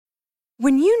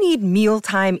When you need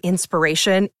mealtime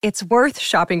inspiration, it's worth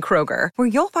shopping Kroger, where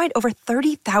you'll find over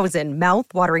 30,000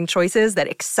 mouth-watering choices that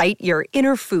excite your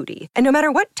inner foodie. And no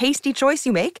matter what tasty choice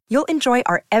you make, you'll enjoy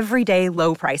our everyday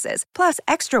low prices, plus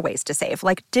extra ways to save,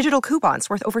 like digital coupons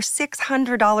worth over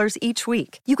 $600 each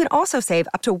week. You can also save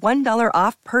up to $1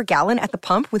 off per gallon at the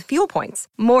pump with fuel points.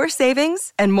 More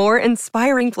savings and more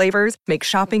inspiring flavors make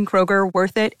shopping Kroger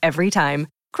worth it every time.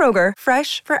 Kroger,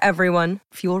 fresh for everyone.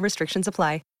 Fuel restrictions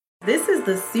apply. This is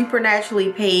the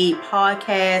Supernaturally Paid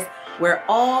podcast, where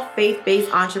all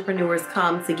faith-based entrepreneurs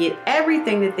come to get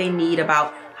everything that they need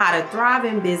about how to thrive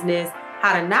in business,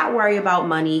 how to not worry about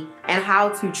money, and how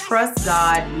to trust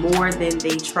God more than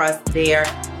they trust their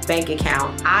bank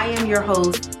account. I am your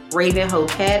host, Raven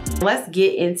Hoquette. Let's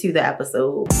get into the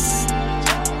episode.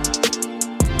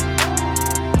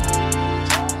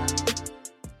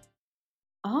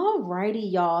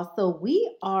 Alrighty, y'all. So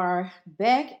we are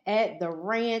back at the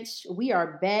ranch. We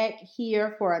are back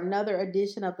here for another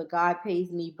edition of the God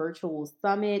Pays Me Virtual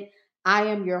Summit. I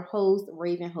am your host,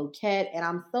 Raven Hoquette, and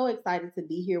I'm so excited to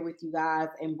be here with you guys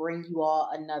and bring you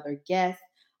all another guest,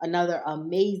 another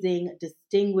amazing,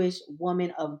 distinguished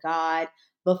woman of God.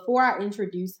 Before I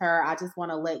introduce her, I just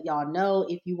want to let y'all know,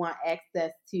 if you want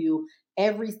access to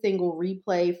every single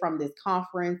replay from this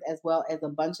conference, as well as a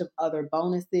bunch of other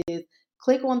bonuses,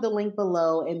 click on the link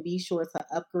below and be sure to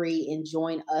upgrade and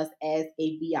join us as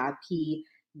a VIP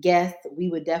guest. We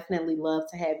would definitely love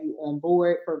to have you on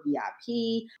board for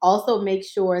VIP. Also, make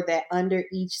sure that under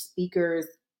each speaker's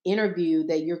interview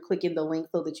that you're clicking the link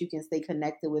so that you can stay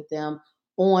connected with them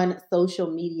on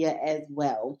social media as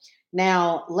well.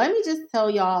 Now, let me just tell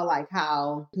y'all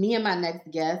how me and my next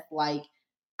guest,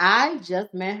 I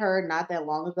just met her not that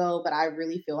long ago, but I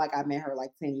really feel like I met her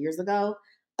 10 years ago.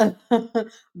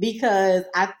 Because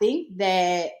I think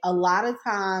that a lot of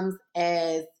times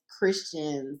as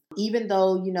Christians, even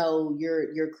though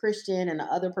you're Christian and the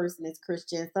other person is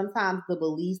Christian, sometimes the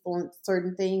beliefs on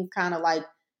certain things kind of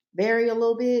vary a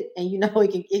little bit, and it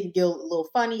can get a little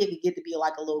funny. It can get to be a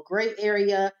little gray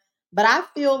area. But I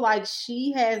feel like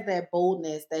she has that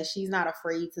boldness that she's not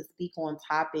afraid to speak on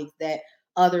topics that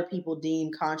other people deem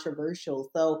controversial.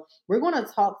 So we're going to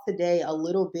talk today a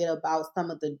little bit about some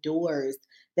of the doors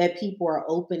that people are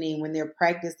opening when they're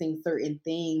practicing certain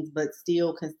things, but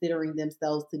still considering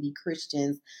themselves to be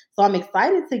Christians. So I'm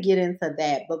excited to get into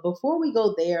that. But before we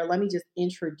go there, let me just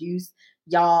introduce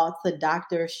y'all to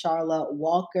Dr. Sharla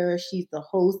Walker. She's the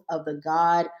host of the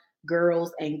God,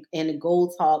 Girls, and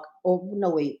Gold Talk. Oh, no,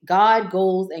 wait, God,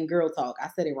 Goals, and Girl Talk. I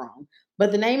said it wrong.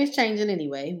 But the name is changing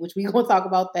anyway, which we're going to talk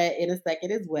about that in a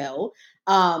second as well.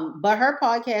 But her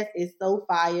podcast is so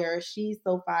fire. She's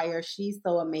so fire. She's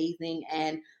so amazing.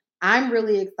 And I'm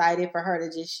really excited for her to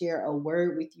just share a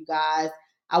word with you guys.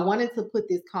 I wanted to put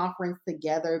this conference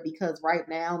together because right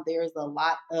now there's a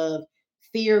lot of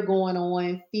fear going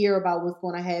on, fear about what's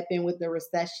going to happen with the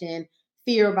recession,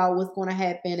 fear about what's going to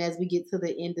happen as we get to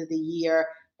the end of the year.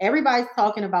 Everybody's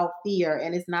talking about fear,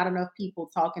 and it's not enough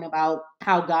people talking about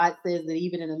how God says that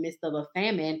even in the midst of a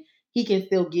famine, he can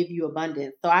still give you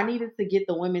abundance. So I needed to get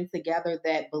the women together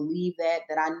that believe that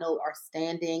I know are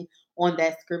standing on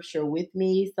that scripture with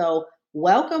me. So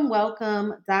welcome,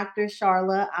 Dr.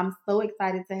 Sharla. I'm so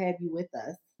excited to have you with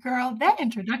us. Girl, that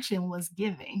introduction was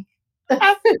giving.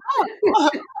 I said, oh,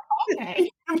 okay.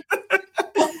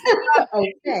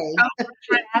 Okay.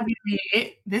 For having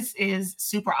me. This is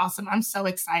super awesome. I'm so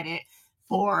excited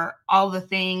for all the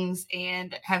things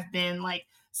and have been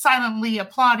silently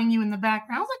applauding you in the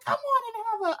background. I was like, come on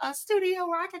and have a studio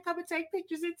where I can come and take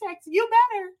pictures and text. You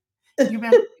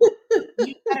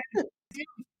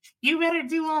better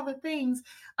do all the things.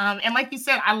 And like you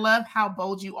said, I love how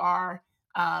bold you are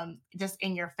just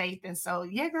in your faith. And so,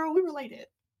 yeah, girl, we related.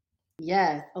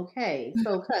 Yes. Okay.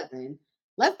 So, cousin,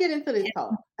 let's get into this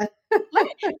talk.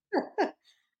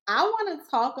 I want to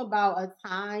talk about a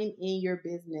time in your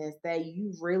business that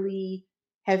you really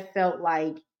have felt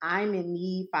like I'm in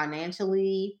need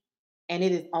financially, and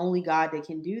it is only God that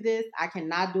can do this. I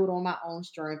cannot do it on my own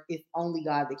strength. It's only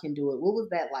God that can do it. What was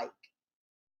that like?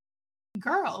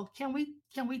 Girl, can we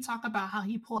talk about how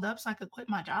he pulled up so I could quit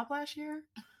my job last year?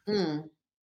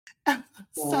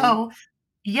 So,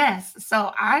 yes.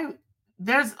 So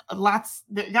there's lots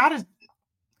that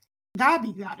God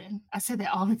be Godin. I say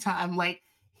that all the time.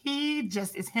 He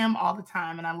just is him all the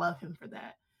time, and I love him for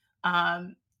that.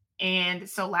 And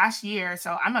so last year,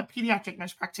 so I'm a pediatric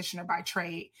nurse practitioner by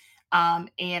trade, and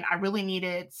I really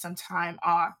needed some time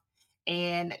off.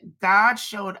 And God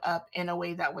showed up in a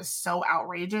way that was so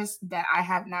outrageous that I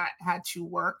have not had to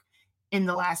work in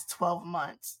the last 12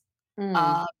 months.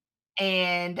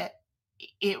 And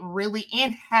it really,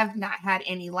 and have not had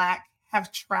any lack,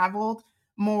 have traveled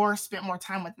more, spent more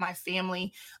time with my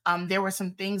family. There were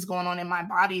some things going on in my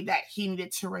body that he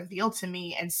needed to reveal to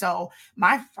me. And so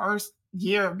my first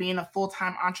year of being a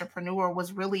full-time entrepreneur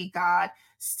was really God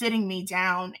sitting me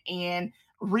down and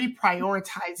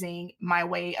reprioritizing my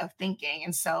way of thinking.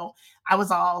 And so I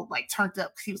was all like turned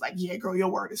up because he was like, "Yeah, girl, your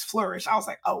word is flourish." I was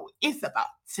like, "Oh, it's about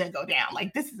to go down.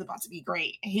 Like, this is about to be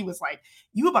great." And he was like,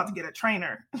 "You about to get a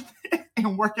trainer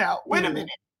and work out." Wait a minute.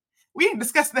 Mm. We didn't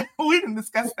discuss that. We didn't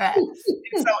discuss that. And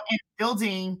so in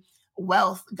building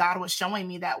wealth, God was showing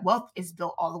me that wealth is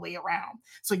built all the way around.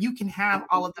 So you can have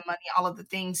all of the money, all of the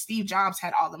things. Steve Jobs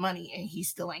had all the money and he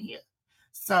still ain't here.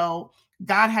 So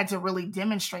God had to really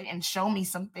demonstrate and show me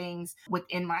some things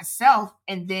within myself.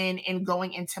 And then in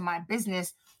going into my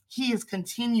business, he has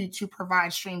continued to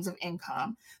provide streams of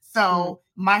income. Mm. So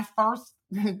my first,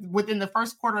 within the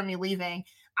first quarter of me leaving,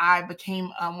 I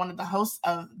became one of the hosts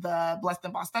of the Blessed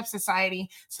and Bossed Up Society.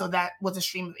 So that was a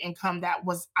stream of income that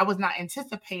I was not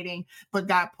anticipating, but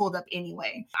got pulled up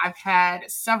anyway. I've had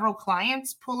several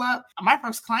clients pull up. My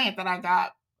first client that I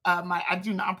got, I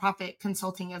do nonprofit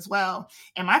consulting as well.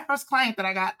 And my first client that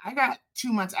I got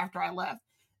 2 months after I left.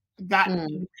 Got Mm.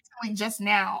 recently just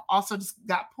now also just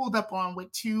got pulled up on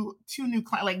with two new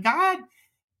clients. Like God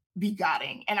be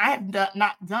guiding. And I have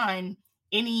not done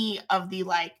any of the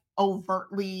like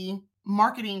overtly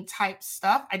marketing type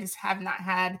stuff. I just have not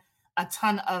had a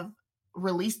ton of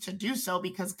release to do so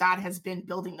because God has been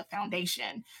building the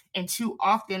foundation. And too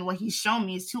often, what He's shown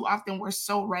me is too often we're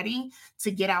so ready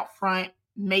to get out front,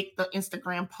 make the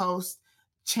Instagram post,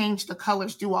 change the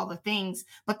colors, do all the things,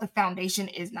 but the foundation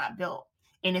is not built.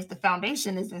 And if the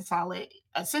foundation isn't solid,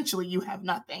 essentially you have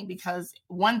nothing because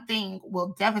one thing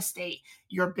will devastate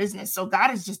your business. So God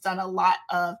has just done a lot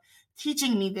of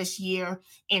teaching me this year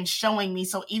and showing me.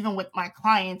 So even with my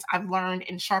clients, I've learned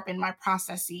and sharpened my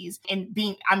processes and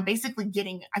I'm basically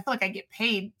I feel like I get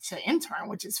paid to intern,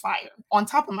 which is fire on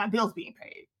top of my bills being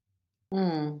paid.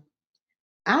 Mm.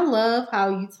 I love how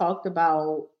you talked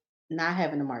about not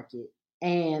having a market.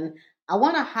 And I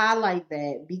want to highlight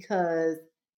that because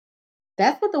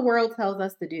that's what the world tells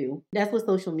us to do. That's what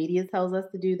social media tells us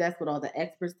to do. That's what all the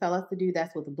experts tell us to do.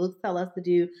 That's what the books tell us to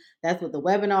do. That's what the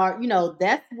webinar,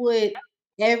 that's what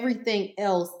everything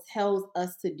else tells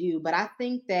us to do. But I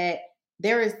think that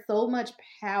there is so much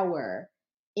power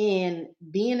in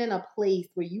being in a place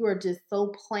where you are just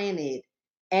so planted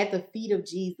at the feet of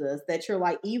Jesus that you're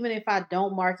like, even if I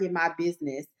don't market my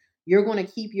business, you're going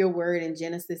to keep your word in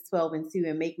Genesis 12 and 2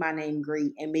 and make my name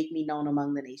great and make me known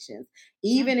among the nations. Mm,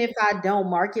 Even if I don't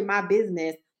market my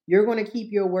business, you're going to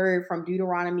keep your word from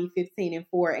Deuteronomy 15 and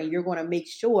 4, and you're going to make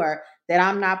sure that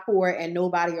I'm not poor and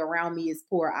nobody around me is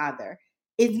poor either.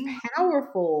 It's mm,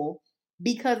 powerful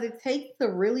because it takes to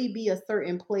really be a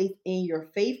certain place in your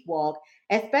faith walk,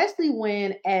 especially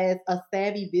when, as a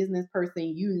savvy business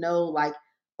person, like,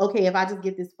 okay, if I just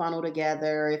get this funnel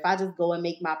together, if I just go and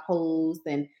make my post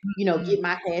and, mm. get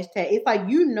my hashtag, it's like,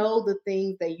 the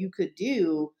things that you could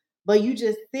do, but you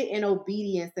just sit in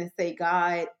obedience and say,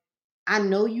 God, I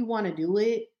know you want to do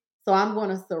it. So I'm going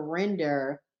to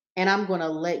surrender and I'm going to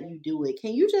let you do it.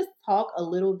 Can you just talk a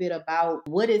little bit about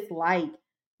what it's like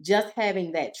just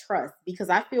having that trust? Because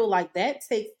I feel like that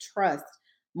takes trust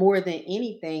more than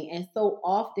anything. And so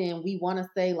often we want to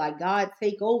say, like, God,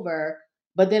 take over.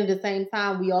 But then at the same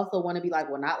time, we also want to be like,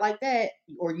 well, not like that.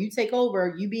 Or you take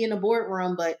over, you be in the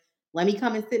boardroom, but let me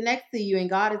come and sit next to you. And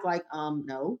God is like,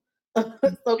 no.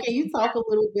 So can you talk a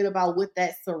little bit about what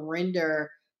that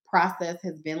surrender process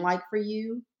has been like for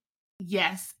you?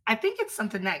 Yes, I think it's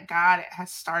something that God has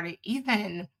started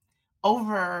even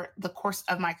over the course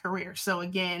of my career. So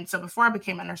again, so before I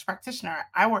became a nurse practitioner,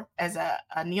 I worked as a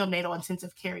neonatal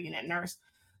intensive care unit nurse.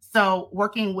 So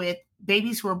working with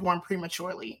babies who are born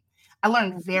prematurely, I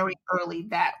learned very early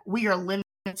that we are limited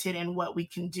in what we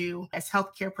can do as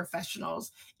healthcare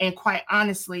professionals. And quite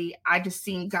honestly, I just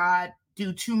seen God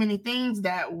do too many things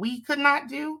that we could not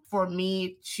do for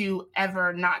me to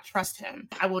ever not trust him.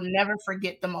 I will never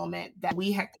forget the moment that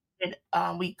we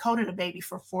coded a baby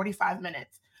for 45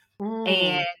 minutes and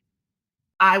Mm,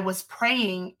 I was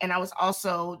praying and I was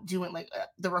also doing like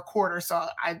the recorder. So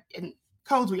in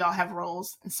codes, we all have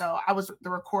roles. And so I was the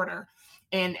recorder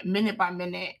and minute by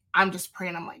minute, I'm just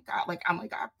praying. I'm like,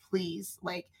 God, please,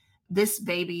 like this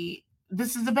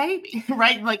is a baby,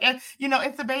 right? Like,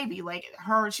 it's a baby. Like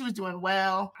she was doing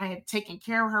well. I had taken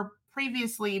care of her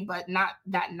previously, but not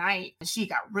that night. She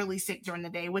got really sick during the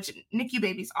day, which NICU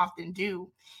babies often do.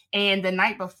 And the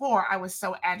night before, I was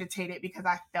so agitated because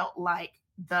I felt like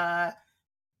the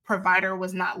provider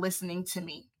was not listening to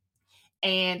me.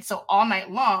 And so all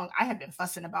night long, I had been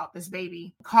fussing about this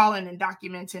baby, calling and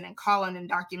documenting and calling and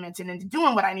documenting and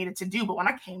doing what I needed to do. But when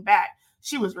I came back,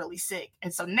 she was really sick.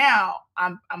 And so now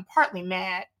I'm partly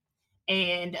mad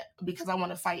and because I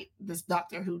want to fight this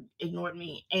doctor who ignored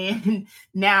me. And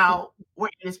now we're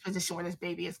in this position where this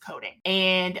baby is coding.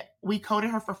 And we coded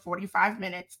her for 45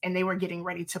 minutes and they were getting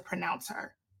ready to pronounce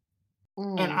her.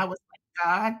 And I Mm, was like,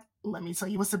 God, let me tell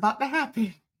you what's about to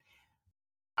happen.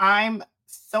 I'm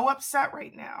so upset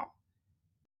right now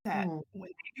that mm, when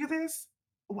they do this,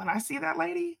 when I see that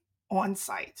lady on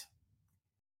site,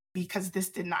 because this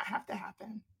did not have to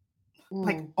happen,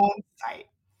 like mm, on site.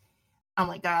 I'm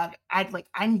like, God, I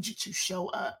need you to show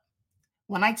up.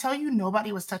 When I tell you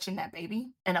nobody was touching that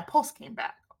baby and a pulse came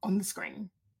back on the screen,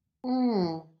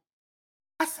 mm.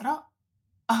 I said,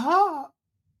 oh,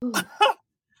 Ooh,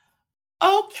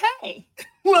 okay.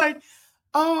 Like,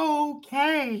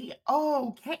 okay.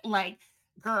 Like,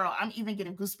 girl, I'm even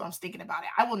getting goosebumps thinking about it.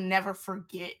 I will never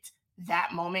forget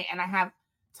that moment. And I have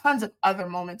tons of other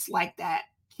moments like that.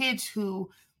 Kids who,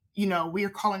 we're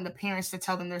calling the parents to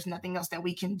tell them there's nothing else that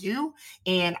we can do.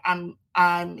 And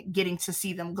I'm getting to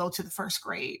see them go to the first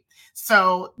grade.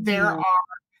 So mm,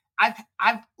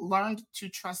 I've learned to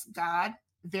trust God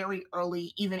very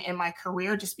early, even in my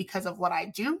career, just because of what I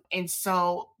do. And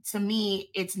so to me,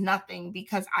 it's nothing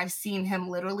because I've seen him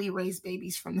literally raise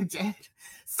babies from the dead.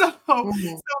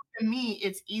 mm, To me,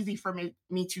 it's easy for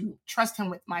me to trust him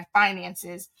with my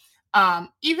finances,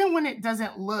 even when it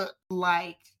doesn't look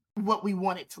like what we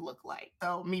want it to look like.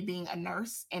 So me being a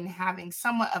nurse and having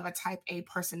somewhat of a type A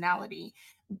personality,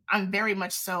 I'm very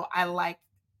much so I like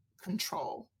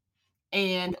control.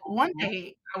 And one mm,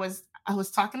 day I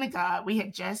was talking to God. We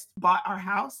had just bought our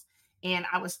house and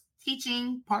I was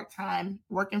teaching part-time,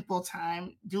 working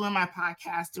full-time, doing my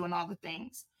podcast, doing all the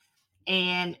things.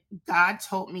 And God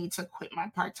told me to quit my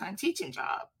part-time teaching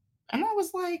job. And I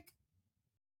was like,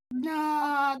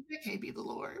 nah, that can't be the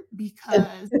Lord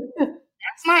because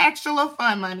that's my extra little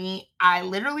fun money. I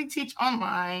literally teach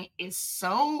online. It's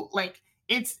so like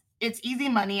it's easy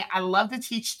money. I love to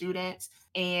teach students.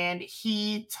 And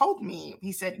he told me,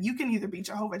 he said, you can either be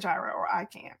Jehovah Jireh or I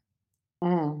can.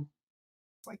 mm,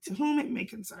 Like to whom it may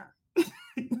concern.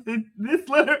 This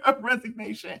letter of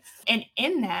resignation. And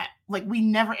in that, like we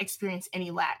never experienced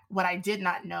any lack. What I did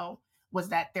not know was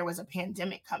that there was a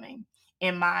pandemic coming.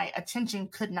 And my attention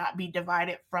could not be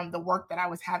divided from the work that I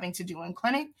was having to do in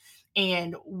clinic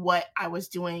and what I was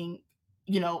doing,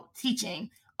 teaching.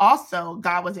 Also,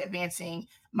 God was advancing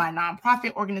my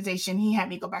nonprofit organization. He had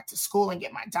me go back to school and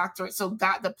get my doctorate. So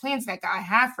God, the plans that God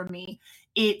had for me,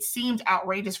 it seemed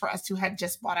outrageous for us to have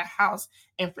just bought a house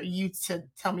and for you to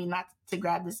tell me not to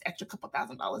grab this extra couple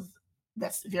 $1,000s.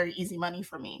 That's very easy money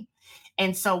for me.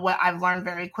 And so what I've learned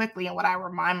very quickly and what I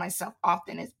remind myself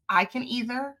often is I can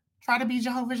either try to be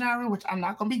Jehovah Jireh, which I'm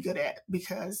not going to be good at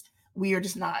because we are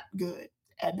just not good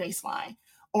at baseline,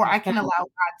 or I can allow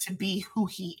God to be who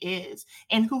he is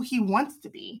and who he wants to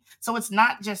be. So it's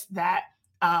not just that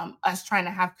us trying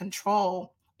to have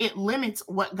control, it limits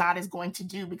what God is going to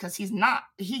do because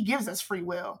he gives us free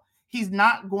will. He's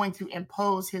not going to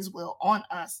impose his will on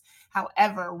us.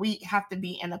 However, we have to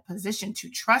be in a position to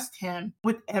trust him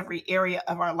with every area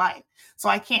of our life. So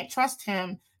I can't trust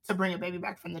him to bring a baby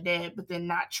back from the dead, but then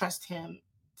not trust him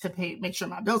to make sure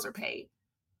my bills are paid.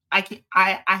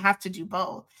 I have to do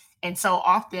both. And so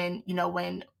often,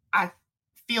 when I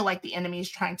feel like the enemy is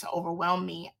trying to overwhelm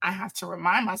me, I have to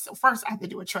remind myself first, I have to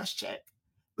do a trust check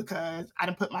because I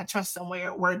didn't put my trust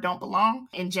somewhere where it don't belong.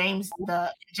 In James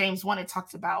 1, it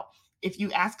talks about if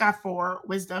you ask God for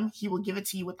wisdom, he will give it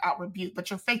to you without rebuke, but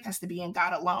your faith has to be in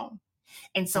God alone.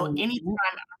 And so mm, anytime mm,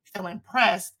 I feel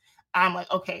impressed, I'm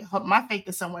like, okay, my faith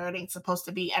is somewhere it ain't supposed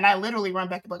to be. And I literally run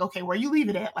back and be like, okay, where you leave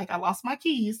it at? Like I lost my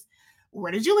keys.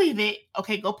 Where did you leave it?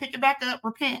 Okay, go pick it back up,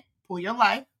 repent, pull your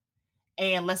life,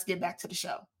 and let's get back to the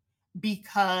show.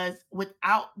 Because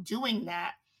without doing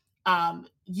that,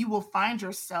 you will find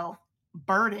yourself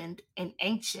burdened and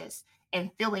anxious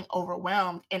and feeling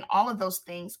overwhelmed. And all of those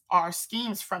things are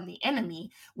schemes from the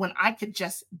enemy when I could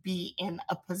just be in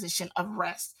a position of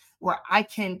rest where I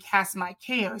can cast my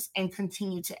cares and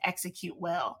continue to execute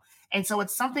well. And so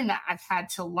it's something that I've had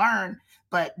to learn,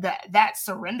 but that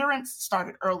surrenderance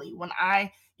started early when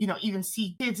I, even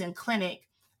see kids in clinic.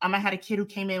 I had a kid who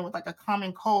came in with like a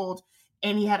common cold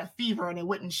and he had a fever and it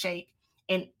wouldn't shake.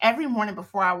 And every morning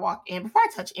before I walk in, before I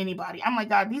touch anybody, I'm like,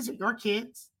 God, these are your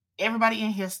kids. Everybody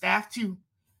in here, staff too.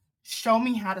 Show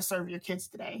me how to serve your kids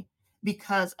today.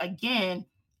 Because again,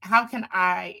 how can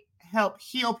I help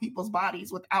heal people's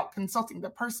bodies without consulting the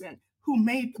person who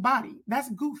made the body? That's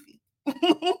goofy.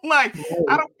 Like,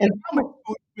 I Right. don't care how much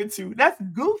food you into, that's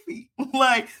goofy.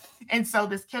 Like, and so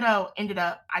this kiddo ended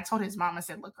up I told his mom, I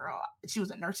said, "Look, girl," she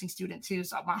was a nursing student too,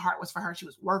 so my heart was for her, she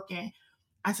was working.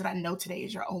 I said, "I know today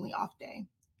is your only off day,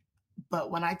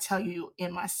 but when I tell you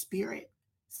in my spirit,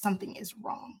 something is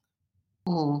wrong."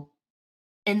 Mm,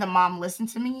 And the mom listened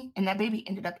to me, and that baby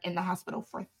ended up in the hospital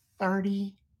for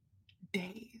 30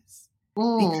 days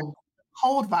because mm, the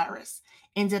cold virus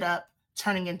ended up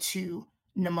turning into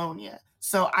pneumonia.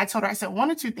 So I told her, I said,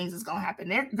 one or two things is going to happen.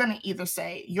 They're going to either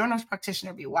say, your nurse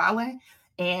practitioner be wilding,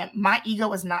 and my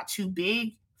ego is not too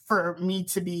big for me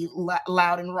to be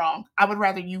loud and wrong. I would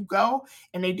rather you go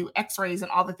and they do x-rays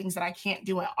and all the things that I can't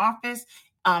do in office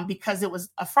because it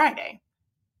was a Friday.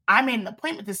 I made an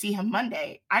appointment to see him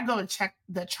Monday. I go to check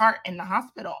the chart in the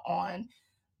hospital on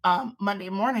Monday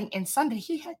morning, and Sunday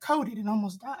he had coded and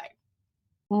almost died.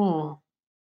 mm,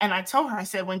 And I told her, I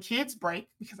said, when kids break,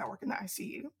 because I work in the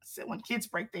ICU, I said, when kids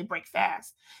break, they break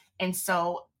fast. And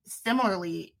so,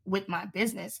 similarly with my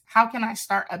business, how can I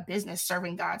start a business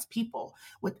serving God's people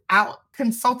without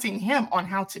consulting Him on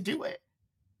how to do it,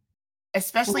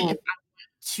 especially mm, if I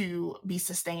want to be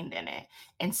sustained in it?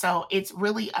 And so, it's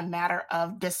really a matter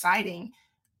of deciding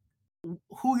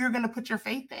who you're going to put your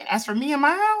faith in. As for me and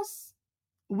my house,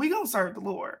 we going to serve the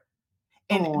Lord.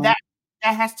 come And on.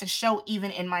 that has to show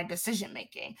even in my decision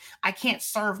making. I can't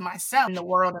serve myself in the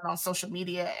world and on social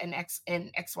media and X,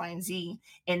 Y, and Z,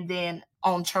 and then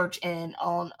on church and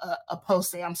on a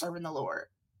post say I'm serving the Lord.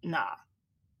 Nah.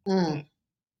 Mm. Mm.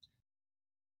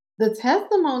 The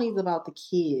testimonies about the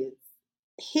kids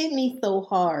hit me so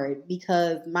hard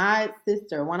because my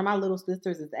sister, one of my little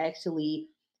sisters, is actually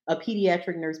a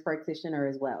pediatric nurse practitioner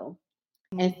as well.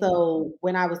 And Mhm. so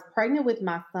when I was pregnant with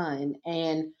my son,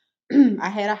 and I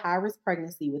had a high risk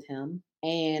pregnancy with him,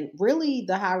 and really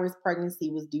the high risk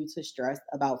pregnancy was due to stress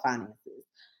about finances.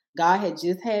 God had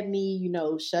just had me,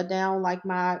 shut down like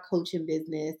my coaching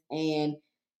business, and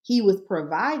he was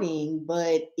providing,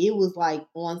 but it was like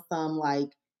on some like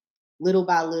little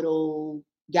by little,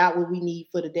 got what we need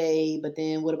for the day, but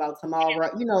then what about tomorrow?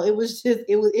 It was just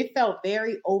it felt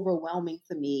very overwhelming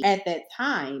to me at that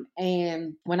time.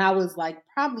 And when I was like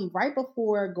probably right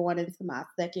before going into my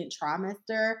second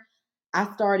trimester,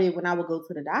 I started, when I would go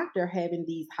to the doctor, having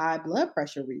these high blood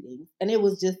pressure readings. And it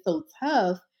was just so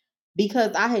tough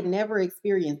because I had never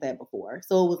experienced that before.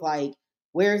 So it was like,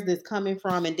 where's this coming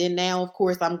from? And then now, of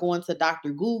course, I'm going to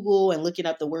Dr. Google and looking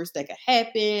up the worst that could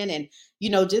happen, and,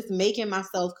 just making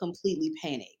myself completely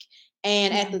panic.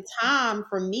 And at Yeah. the time,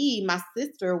 for me, my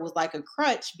sister was like a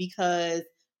crutch because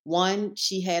one,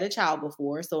 she had a child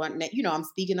before. So, I'm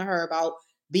speaking to her about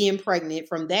being pregnant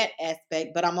from that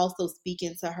aspect, but I'm also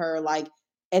speaking to her like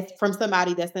as from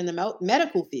somebody that's in the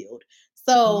medical field.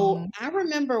 So Mhm. I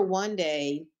remember one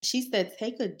day she said,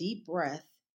 take a deep breath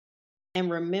and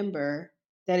remember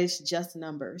that it's just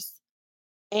numbers.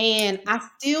 And I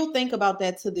still think about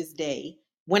that to this day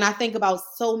when I think about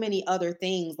so many other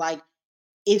things. Like,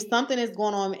 if something is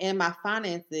going on in my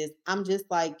finances, I'm just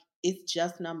like, it's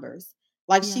just numbers.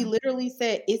 Like, she Yeah. literally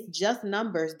said, it's just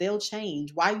numbers. They'll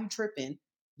change. Why you tripping?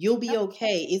 You'll be Yep.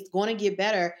 okay. It's going to get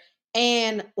better.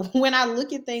 And when I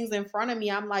look at things in front of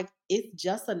me, I'm like, it's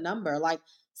just a number. Like,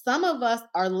 some of us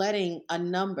are letting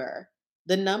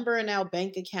the number in our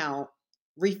bank account,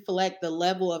 reflect the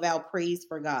level of our praise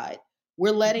for God.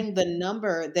 We're Mhm. letting the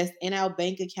number that's in our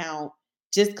bank account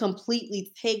just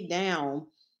completely take down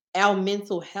our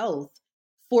mental health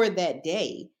for that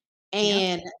day. Yep.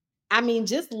 And I mean,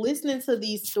 just listening to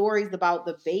these stories about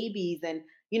the babies, and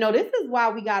this is why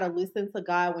we got to listen to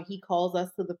God when he calls us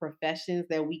to the professions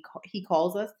that he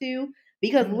calls us to,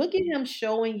 because Mhm. look at him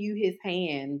showing you his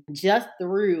hand just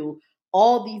through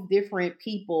all these different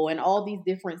people and all these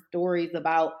different stories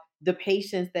about the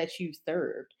patients that you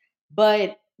served.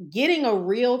 But getting a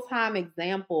real-time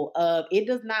example of, it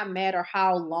does not matter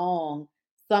how long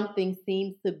something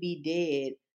seems to be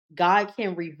dead, God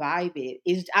can revive it.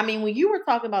 I mean, when you were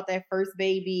talking about that first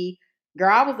baby, girl,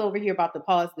 I was over here about to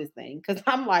pause this thing because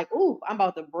I'm like, ooh, I'm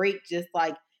about to break just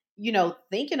like,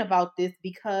 thinking about this,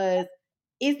 because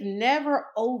it's never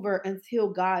over until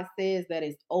God says that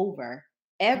it's over,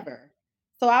 Yep. ever.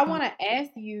 So I Mhm. want to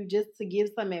ask you just to give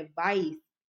some advice,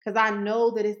 because I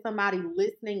know that it's somebody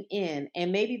listening in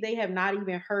and maybe they have not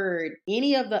even heard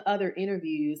any of the other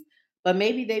interviews, but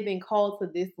maybe they've been called to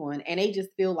this one and they just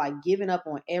feel like giving up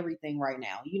on everything right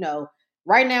now.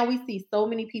 Right now we see so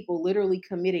many people literally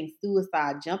committing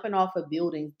suicide, jumping off of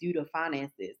buildings due to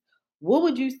finances. What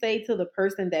would you say to the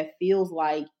person that feels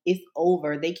like it's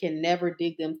over? They can never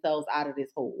dig themselves out of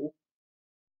this hole.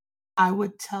 I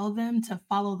would tell them to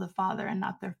follow the Father and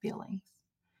not their feelings.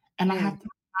 And I have Mm, to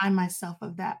remind myself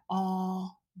of that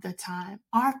all the time.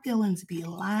 Our feelings be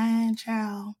lying,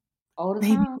 child. All the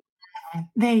They be time. lying.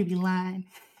 They be lying.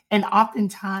 And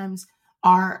oftentimes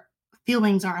our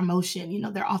feelings, our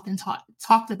emotion, they're often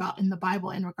talked about in the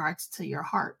Bible in regards to your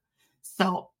heart.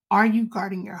 So are you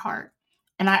guarding your heart?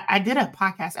 And I did a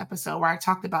podcast episode where I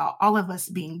talked about all of us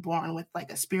being born with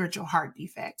like a spiritual heart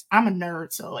defect. I'm a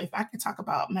nerd, so if I could talk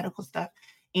about medical stuff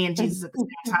and Jesus at the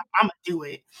same time, I'm gonna do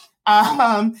it.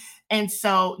 And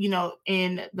so,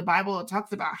 in the Bible, it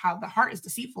talks about how the heart is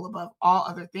deceitful above all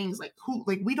other things. Like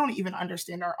we don't even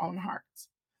understand our own hearts.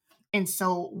 And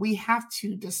so we have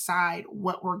to decide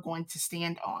what we're going to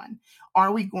stand on.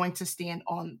 Are we going to stand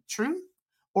on truth?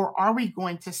 Or are we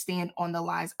going to stand on the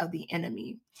lies of the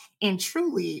enemy? And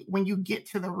truly, when you get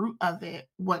to the root of it,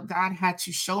 what God had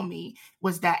to show me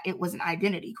was that it was an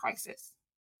identity crisis.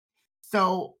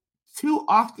 So, too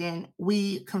often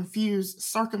we confuse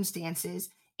circumstances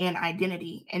and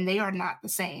identity, and they are not the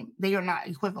same. They are not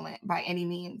equivalent by any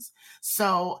means.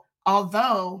 So,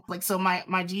 although, so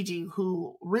my Gigi,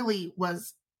 who really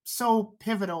was so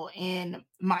pivotal in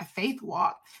my faith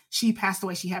walk, she passed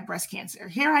away. She had breast cancer.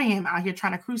 Here I am out here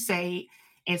trying to crusade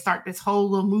and start this whole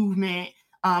little movement.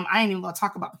 I ain't even gonna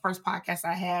talk about the first podcast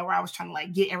I had where I was trying to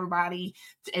like get everybody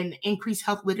and increase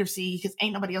health literacy because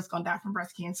ain't nobody else gonna die from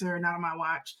breast cancer, not on my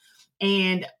watch.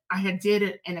 And I had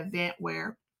did an event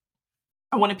where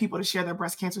I wanted people to share their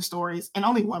breast cancer stories, and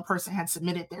only one person had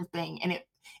submitted their thing, and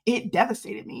it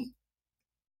devastated me.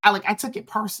 I took it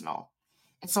personal,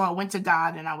 and so I went to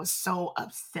God, and I was so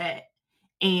upset.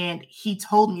 And he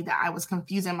told me that I was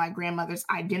confusing my grandmother's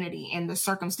identity and the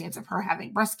circumstance of her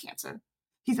having breast cancer.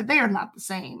 He said, they are not the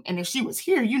same. And if she was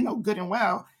here, good and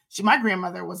well, my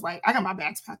grandmother was like, I got my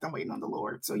bags packed. I'm waiting on the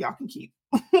Lord. So y'all can keep,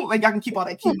 like, y'all can keep all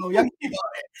that chemo. Y'all can keep all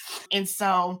that. And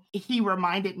so he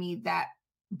reminded me that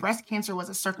breast cancer was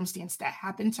a circumstance that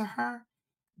happened to her,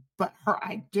 but her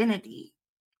identity,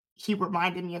 he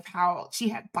reminded me of how she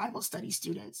had Bible study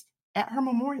students at her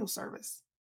memorial service,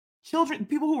 children,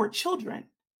 people who were children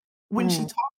when she Mm,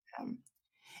 taught them.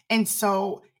 And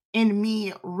so, in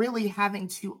me really having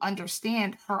to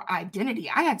understand her identity,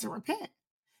 I had to repent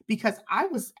because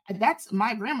that's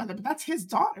my grandmother, but that's his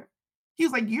daughter. He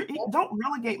was like, don't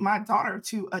relegate my daughter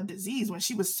to a disease when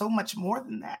she was so much more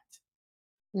than that.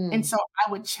 And mm, so,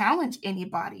 I would challenge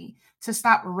anybody to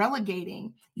stop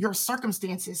relegating your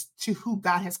circumstances to who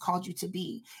God has called you to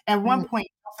be. At mm. one point,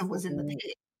 Joseph So was in the good.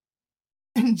 pit.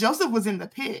 And Joseph was in the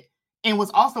pit and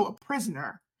was also a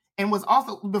prisoner and was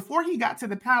also before he got to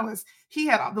the palace, he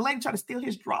had the lady try to steal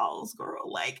his drawers,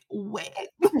 girl. Like, what?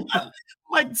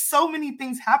 Like so many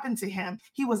things happened to him.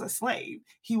 He was a slave.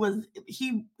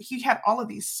 He had all of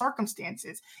these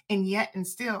circumstances, and yet and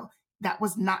still that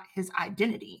was not his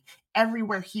identity.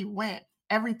 Everywhere he went,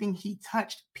 everything he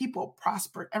touched, people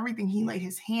prospered. Everything he laid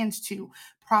his hands to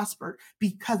prospered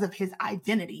because of his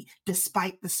identity,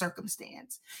 despite the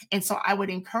circumstance. And so I would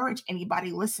encourage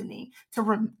anybody listening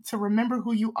to remember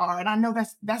who you are. And I know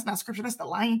that's not scripture, that's the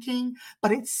Lion King,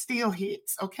 but it still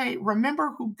hits. Okay,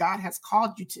 remember who God has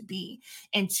called you to be.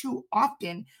 And too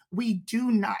often we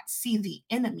do not see the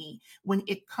enemy when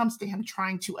it comes to him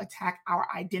trying to attack our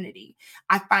identity.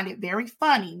 I find it very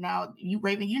funny. Now, you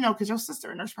Raven, because your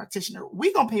sister a nurse practitioner,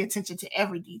 we gonna pay attention to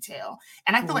every detail.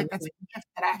 And I feel like that's Mhm. a gift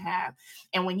that I have.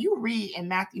 And when you read in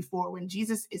Matthew 4, when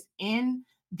Jesus is in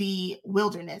the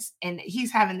wilderness and he's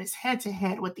having this head to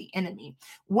head with the enemy,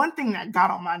 one thing that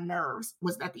got on my nerves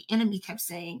was that the enemy kept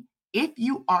saying, if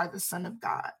you are the son of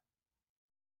God.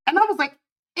 And I was like,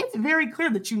 it's very clear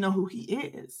that you know who he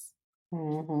is.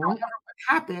 Mhm. However, what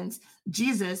happens,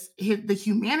 the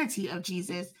humanity of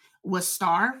Jesus was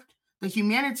starved. The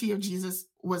humanity of Jesus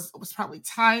was probably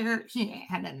tired. He ain't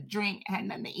had nothing to drink, had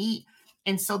nothing to eat.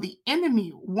 And so the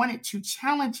enemy wanted to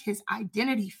challenge his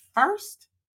identity first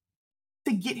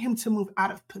to get him to move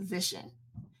out of position.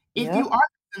 If you Yep. are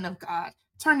the son of God,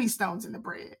 turn these stones into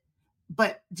bread.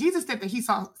 But Jesus said that he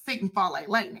saw Satan fall like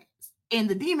lightning. And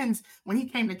the demons, when he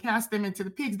came to cast them into the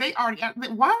pigs, they already,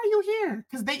 why are you here?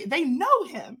 Because they know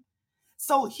him.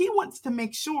 So he wants to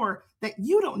make sure that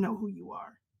you don't know who you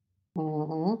are.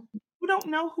 Mhm. You don't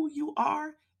know who you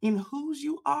are and whose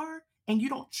you are, and you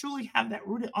don't truly have that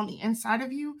rooted on the inside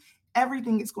of you,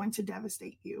 everything is going to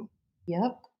devastate you.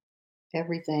 Yep.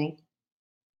 Everything.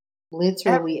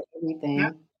 Every, Literally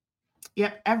yep, everything.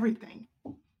 yep, everything.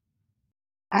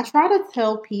 I try to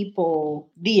tell people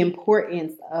the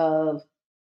importance of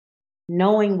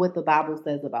knowing what the Bible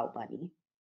says about money.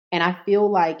 And I feel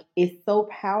like it's so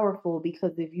powerful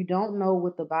because if you don't know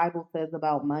what the Bible says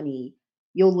about money,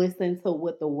 you'll listen to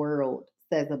what the world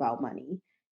says about money.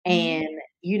 And,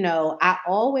 I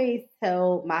always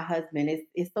tell my husband,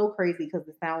 it's so crazy because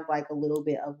it sounds like a little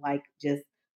bit of like just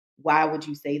why would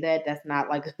you say that? That's not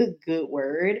like a good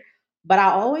word. But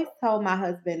I always tell my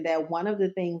husband that one of the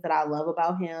things that I love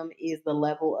about him is the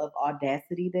level of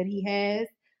audacity that he has,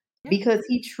 Yeah. because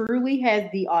he truly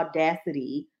has the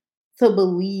audacity to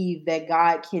believe that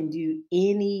God can do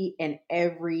any and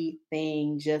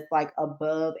everything just like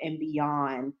above and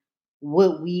beyond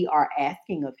what we are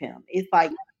asking of him. It's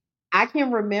like I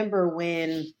can remember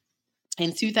when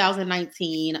in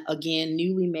 2019, again,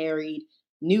 newly married,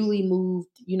 newly moved,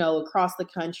 across the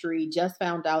country, just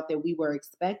found out that we were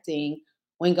expecting.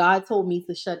 When God told me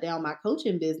to shut down my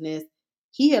coaching business,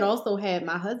 he had also had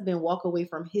my husband walk away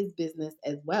from his business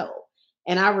as well.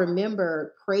 And I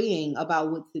remember praying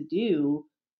about what to do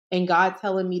and God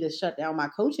telling me to shut down my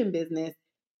coaching business.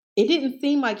 It didn't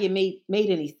seem like it made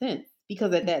any sense,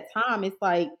 because at that time it's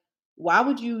like, why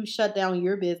would you shut down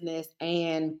your business,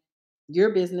 and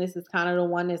your business is kind of the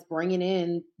one that's bringing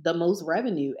in the most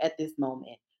revenue at this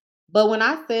moment. But when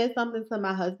I said something to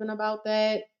my husband about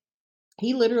that,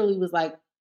 he literally was like,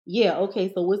 "Yeah,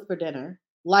 okay, so what's for dinner?"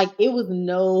 Like, it was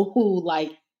no,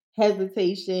 like,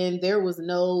 hesitation. There was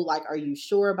no, like, "Are you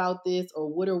sure about this?" or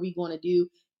 "What are we gonna do?"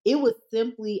 It was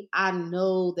simply, "I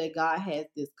know that God has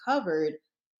this covered,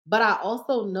 but I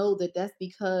also know that that's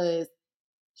because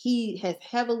he has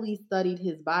heavily studied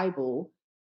his Bible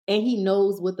and he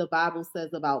knows what the Bible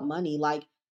says about money." Like,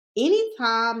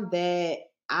 anytime that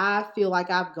I feel like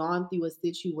I've gone through a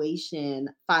situation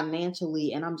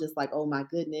financially and I'm just like, oh my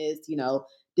goodness,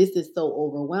 this is so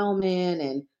overwhelming,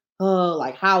 and oh,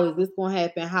 like, how is this going to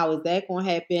happen? How is that going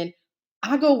to happen?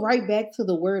 I go right back to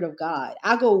the word of God.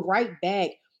 I go right back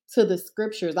to the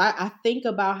scriptures. I think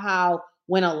about how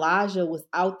when Elijah was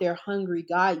out there hungry,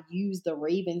 God used the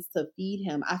ravens to feed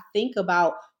him. I think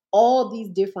about all these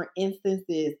different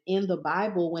instances in the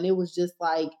Bible when it was just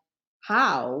like,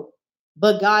 how?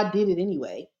 But God did it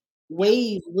anyway. Yep.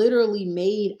 Ways literally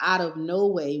made out of no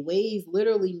way, ways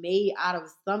literally made out of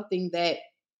something that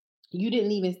you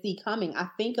didn't even see coming. I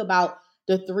think about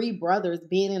the three brothers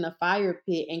being in a fire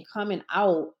pit and coming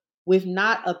out with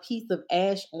not a piece of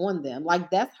ash on them. Like,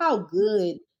 that's how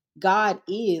good God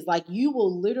is. Like, you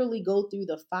will literally go through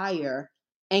the fire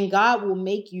and God will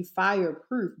make you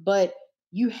fireproof, but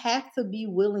you have to be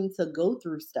willing to go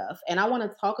through stuff. And I want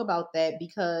to talk about that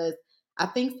because I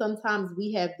think sometimes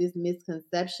we have this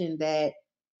misconception that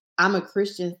I'm a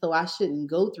Christian, so I shouldn't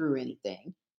go through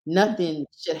anything. Nothing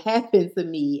should happen to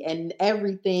me, and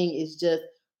everything is just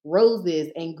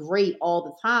roses and great all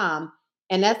the time.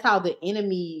 And that's how the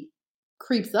enemy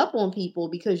creeps up on people,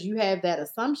 because you have that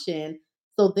assumption.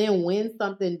 So then when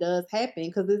something does happen,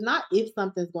 because it's not if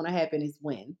something's going to happen, it's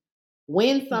when.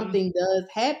 When Mhm. something does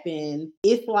happen,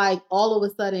 it's like all of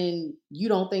a sudden you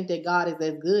don't think that God is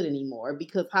as good anymore,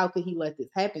 because how could he let this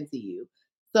happen to you?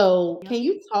 So, Yep. can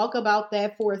you talk about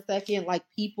that for a second? Like,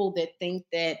 people that think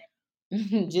that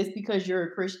just because you're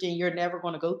a Christian, you're never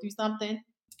going to go through something?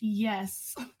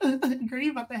 Yes. Girl,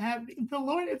 you about to have me. The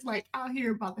Lord is like out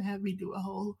here about to have me do a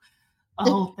whole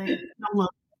thing. Now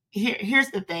look,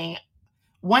 here's the thing.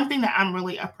 One thing that I'm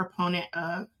really a proponent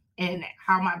of, and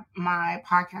how my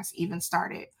podcast even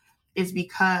started, is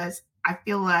because I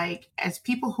feel like as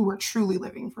people who are truly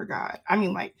living for God, I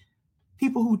mean, like,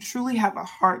 people who truly have a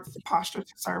heart posture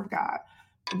to serve God,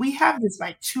 we have this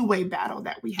like two-way battle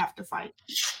that we have to fight.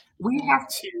 We have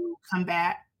to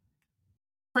combat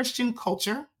Christian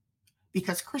culture,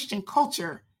 because Christian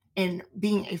culture and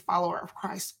being a follower of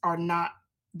Christ are not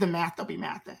the math they'll be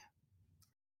mathing,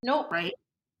 Nope. right?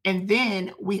 And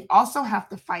then we also have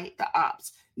to fight the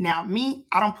ops. Now, me,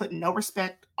 I don't put no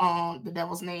respect on the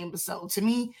devil's name, but so to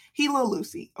me, he Lil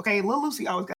Lucy. Okay, Lil Lucy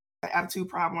always got an attitude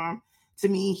problem. To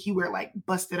me, he wear like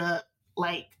busted up,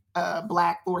 like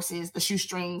black forces. The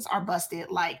shoestrings are busted.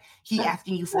 Like, he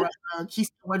asking you for a hug.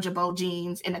 He's wear Jabot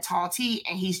jeans and a tall tee,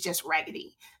 and he's just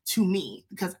raggedy to me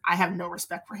because I have no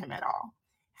respect for him at all.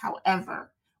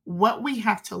 However, what we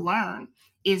have to learn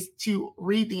is to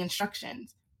read the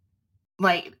instructions.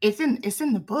 Like, it's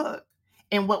in the book.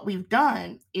 And what we've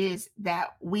done is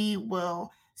that we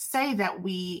will say that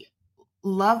we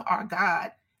love our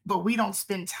God, but we don't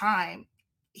spend time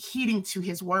heeding to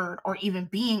his word or even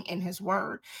being in his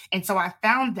word. And so I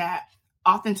found that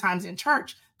oftentimes in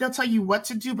church, they'll tell you what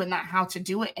to do, but not how to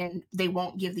do it, and they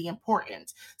won't give the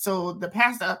importance. So the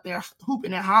pastor up there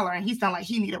hooping and hollering, he sound like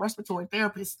he need a respiratory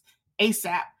therapist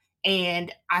ASAP.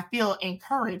 And I feel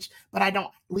encouraged, but I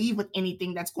don't leave with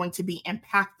anything that's going to be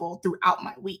impactful throughout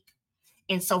my week.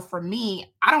 And so for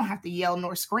me, I don't have to yell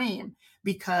nor scream,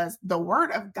 because the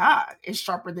word of God is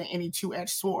sharper than any two-edged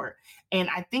sword. And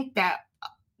I think that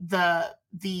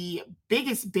the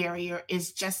biggest barrier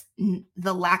is just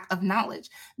the lack of knowledge.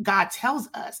 God tells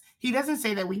us. He doesn't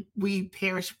say that we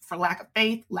perish for lack of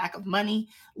faith, lack of money,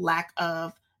 lack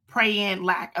of praying,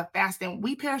 lack of fasting.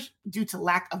 We perish due to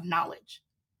lack of knowledge.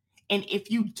 And if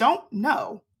you don't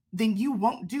know, then you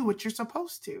won't do what you're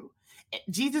supposed to.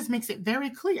 Jesus makes it very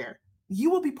clear. You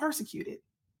will be persecuted.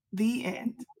 The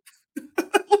end.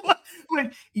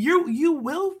 Like you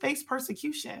will face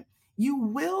persecution. You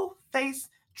will face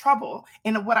trouble.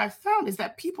 And what I found is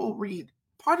that people read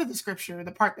part of the scripture,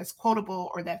 the part that's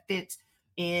quotable or that fits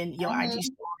in your IG Mhm.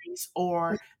 stories,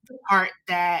 or the part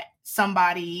that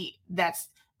somebody that's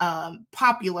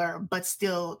popular but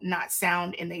still not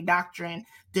sound in their doctrine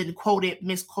didn't quote it,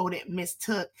 misquote it,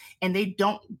 mistook, and they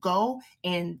don't go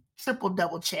and triple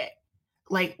double check.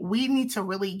 Like we need to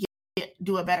really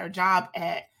do a better job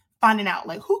at finding out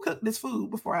like who cooked this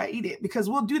food before I eat it, because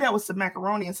we'll do that with some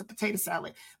macaroni and some potato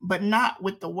salad, but not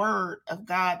with the word of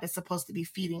God that's supposed to be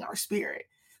feeding our spirit.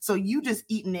 So you just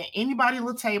eating at anybody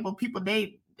little table, people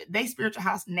they spiritual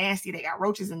house nasty, they got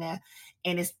roaches in there,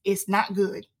 and it's not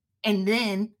good. And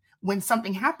then when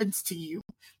something happens to you,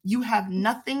 you have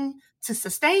nothing to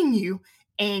sustain you,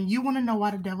 and you want to know why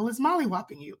the devil is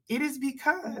mollywhopping you. It is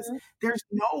because Mhm. there's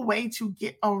no way to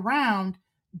get around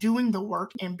doing the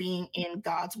work and being in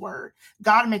God's word.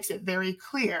 God makes it very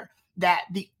clear that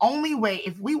the only way,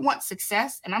 if we want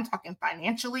success, and I'm talking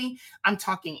financially, I'm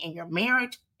talking in your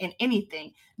marriage, in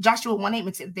anything, Joshua 1:8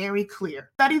 makes it very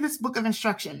clear. Study this book of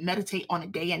instruction, meditate on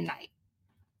it day and night.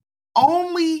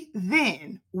 Only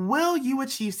then will you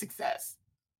achieve success.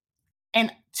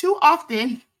 And too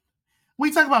often,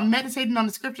 we talk about meditating on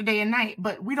the scripture day and night,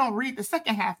 but we don't read the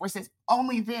second half where it says,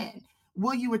 only then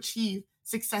will you achieve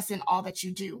success in all that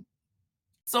you do.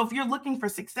 So if you're looking for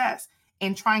success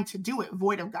and trying to do it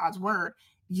void of God's word,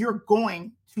 you're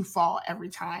going to fall every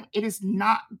time. It is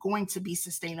not going to be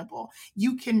sustainable.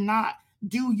 You cannot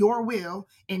do your will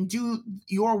and do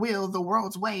your will the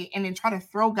world's way and then try to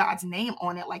throw God's name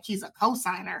on it like he's a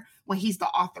co-signer when he's the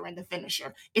author and the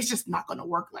finisher. It's just not going to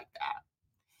work like that.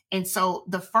 And so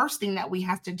the first thing that we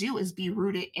have to do is be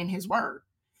rooted in his word.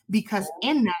 Because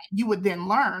in that, you would then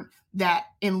learn that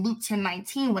in Luke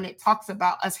 10:19, when it talks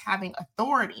about us having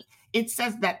authority, it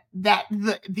says that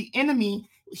the enemy,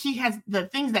 he has the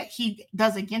things that he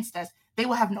does against us, they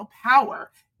will have no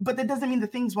power. But that doesn't mean the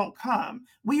things won't come.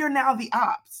 We are now the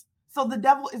ops. So the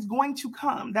devil is going to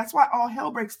come. That's why all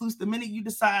hell breaks loose the minute you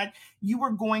decide you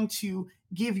are going to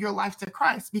give your life to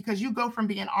Christ, because you go from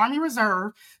being Army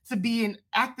Reserve to be in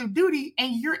active duty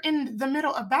and you're in the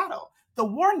middle of battle. The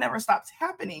war never stops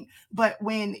happening. But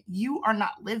when you are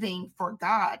not living for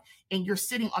God and you're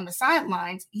sitting on the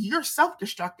sidelines, you're self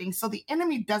destructing. So the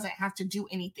enemy doesn't have to do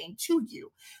anything to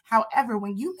you. However,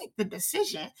 when you make the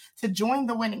decision to join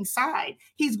the winning side,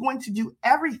 he's going to do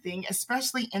everything,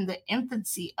 especially in the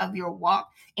infancy of your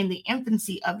walk, in the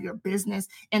infancy of your business,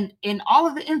 and in all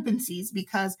of the infancies,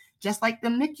 because just like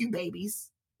them NICU babies,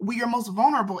 we are most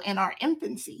vulnerable in our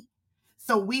infancy.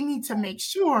 So we need to make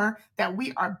sure that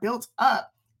we are built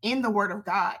up in the word of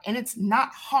God. And it's not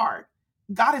hard.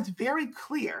 God is very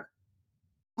clear.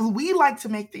 We like to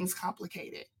make things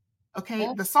complicated. Okay.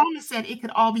 Yep. The psalmist said it could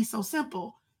all be so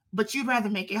simple, but you'd rather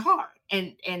make it hard.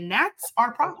 And that's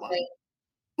our problem.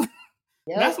 That's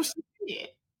Yep. what she did.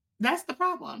 That's the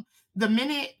problem. The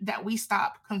minute that we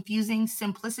stop confusing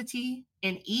simplicity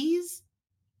and ease,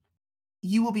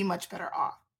 you will be much better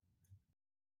off.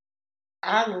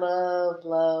 I love,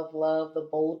 love, love the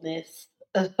boldness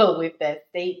with that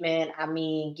statement. I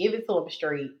mean, give it to them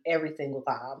straight every single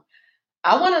time.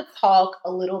 I want to talk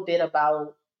a little bit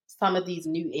about some of these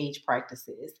new age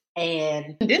practices.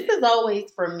 And this is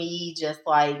always for me just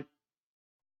like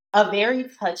a very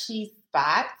touchy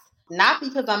spot. Not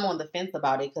because I'm on the fence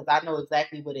about it, because I know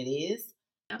exactly what it is,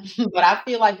 but I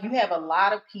feel like you have a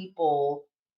lot of people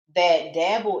that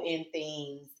dabble in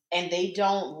things and they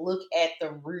don't look at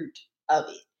the root of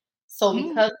it. So Mhm.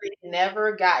 because they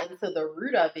never got into the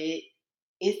root of it,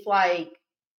 it's like,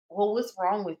 well, what's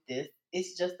wrong with this?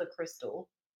 It's just a crystal.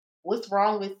 What's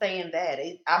wrong with saying that?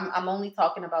 I'm only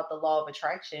talking about the law of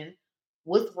attraction.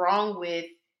 What's wrong with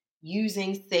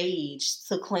using sage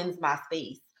to cleanse my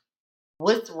space?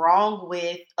 What's wrong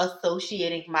with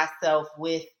associating myself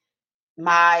with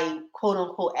my quote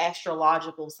unquote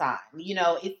astrological sign?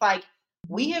 It's like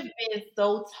we Mhm. have been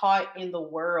so taught in the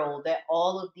world that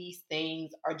all of these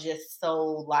things are just so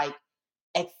like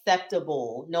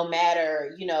acceptable, no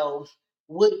matter,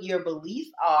 what your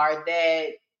beliefs are, that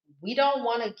we don't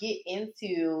want to get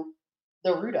into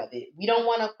the root of it. We don't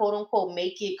want to quote unquote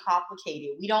make it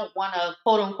complicated. We don't want to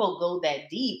quote unquote go that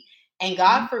deep. And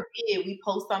God forbid we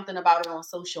post something about it on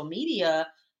social media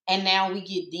and now we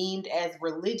get deemed as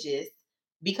religious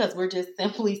because we're just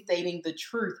simply stating the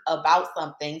truth about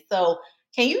something. So,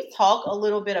 can you talk a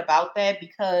little bit about that?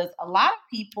 Because a lot of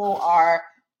people are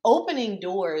opening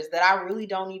doors that I really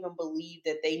don't even believe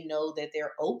that they know that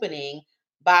they're opening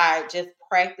by just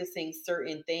practicing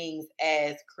certain things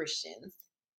as Christians.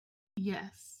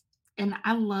 Yes. And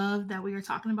I love that we are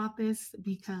talking about this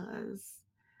because,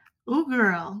 oh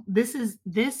girl, this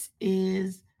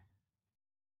is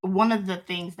one of the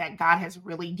things that God has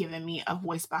really given me a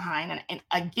voice behind. And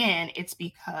again, it's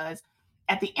because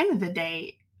at the end of the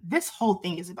day, this whole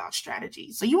thing is about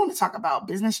strategy. So you want to talk about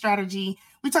business strategy,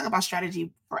 we talk about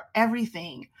strategy for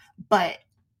everything. But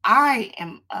I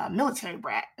am a military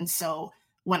brat. And so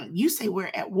when you say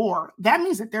we're at war, that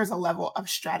means that there's a level of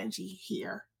strategy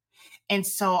here. And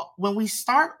so when we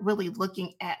start really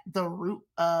looking at the root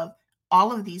of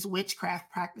all of these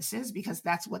witchcraft practices, because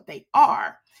that's what they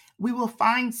are, we will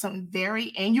find some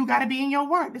very, and you got to be in your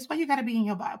word. That's why you got to be in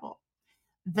your Bible.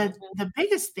 The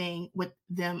biggest thing with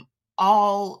them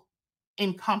all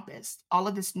encompassed, all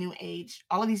of this new age,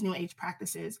 all of these new age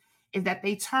practices, is that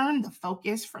they turn the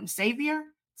focus from savior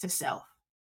to self.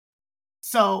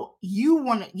 So you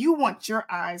want your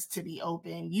eyes to be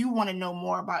open. You want to know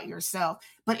more about yourself.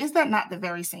 But is that not the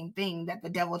very same thing that the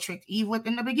devil tricked Eve with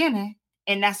in the beginning?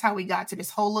 And that's how we got to this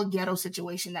whole little ghetto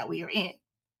situation that we are in.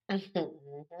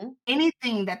 Mhm.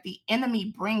 Anything that the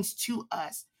enemy brings to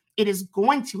us, it is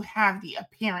going to have the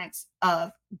appearance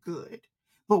of good.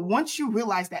 But once you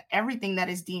realize that everything that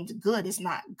is deemed good is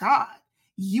not God,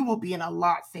 you will be in a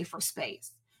lot safer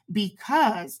space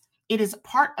because it is a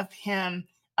part of him.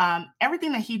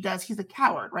 Everything that he does, he's a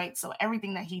coward, right? So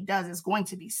everything that he does is going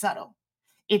to be subtle.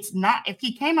 It's not if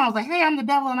he came out and was like, "Hey, I'm the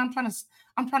devil and I'm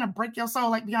trying to break your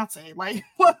soul like Beyonce." Like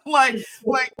like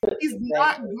he's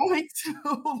not Exactly. going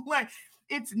to like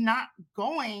it's not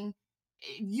going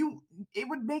you it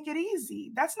would make it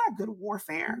easy. That's not good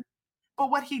warfare. But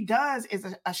what he does is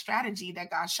a strategy that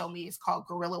God showed me is called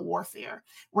guerrilla warfare,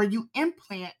 where you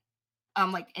implant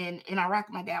like in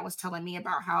Iraq, my dad was telling me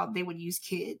about how they would use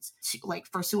kids like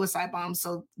for suicide bombs.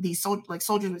 So these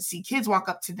soldiers would see kids walk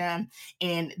up to them,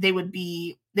 and they would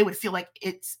feel like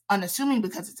it's unassuming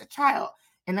because it's a child,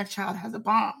 and that child has a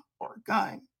bomb or a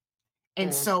gun. And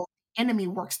Mm. so enemy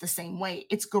works the same way.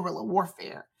 It's guerrilla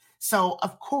warfare. So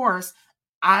of course,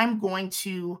 I'm going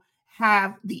to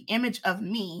have the image of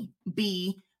me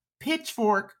be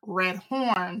pitchfork, red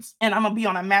horns, and I'm gonna be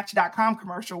on a match.com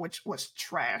commercial, which was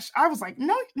trash. I was like,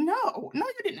 no, no, no,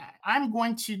 you did not. I'm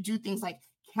going to do things like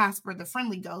Casper the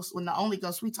friendly ghost when the only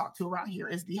ghost we talk to around here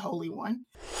is the holy one.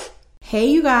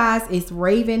 Hey, you guys, it's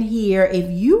Raven here.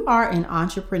 If you are an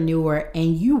entrepreneur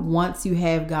and you want to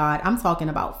have God, I'm talking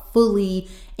about fully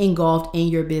engulfed in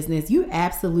your business, you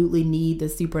absolutely need the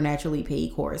Supernaturally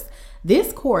Paid course.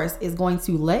 This course is going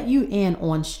to let you in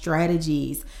on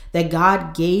strategies that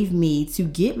God gave me to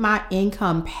get my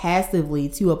income passively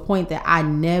to a point that I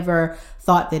never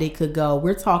thought that it could go.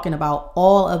 We're talking about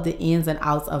all of the ins and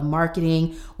outs of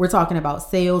marketing. We're talking about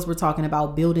sales. We're talking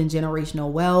about building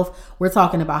generational wealth. We're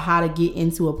talking about how to get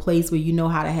into a place where you know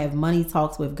how to have money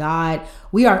talks with God.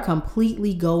 We are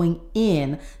completely going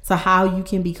in to how you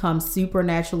can become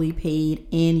supernaturally paid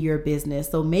in your business.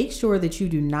 So make sure that you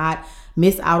do not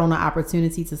miss out on the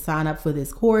opportunity to sign up for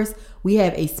this course. We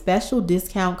have a special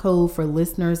discount code for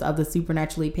listeners of the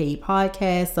Supernaturally Paid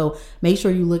podcast. So make sure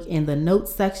you look in the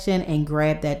notes section and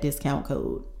grab that discount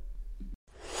code.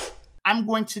 I'm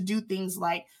going to do things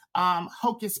like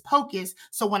hocus pocus.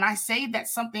 So when I say that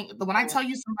when I tell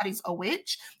you somebody's a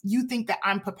witch, you think that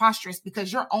I'm preposterous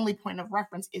because your only point of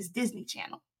reference is Disney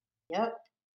Channel. Yep.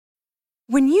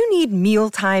 When you need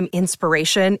mealtime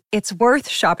inspiration, it's worth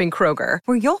shopping Kroger,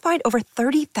 where you'll find over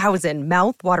 30,000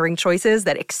 mouth-watering choices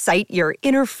that excite your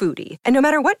inner foodie. And no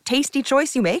matter what tasty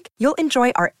choice you make, you'll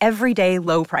enjoy our everyday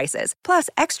low prices, plus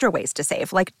extra ways to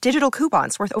save, like digital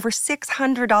coupons worth over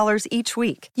 $600 each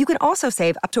week. You can also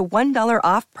save up to $1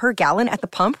 off per gallon at the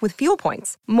pump with fuel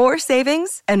points. More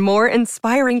savings and more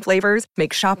inspiring flavors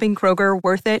make shopping Kroger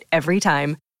worth it every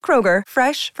time. Kroger,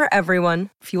 fresh for everyone.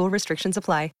 Fuel restrictions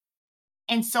apply.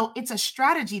 And so it's a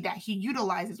strategy that he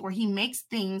utilizes where he makes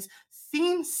things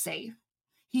seem safe.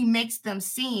 He makes them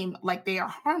seem like they are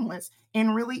harmless,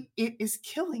 and really it is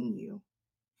killing you.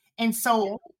 And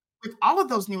so with all of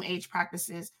those new age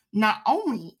practices, not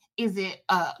only is it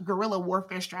a guerrilla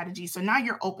warfare strategy, so now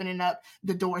you're opening up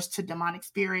the doors to demonic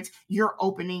spirits, you're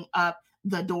opening up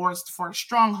the doors for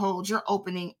strongholds, you're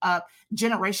opening up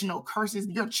generational curses.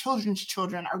 Your children's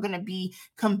children are going to be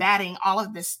combating all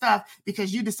of this stuff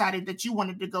because you decided that you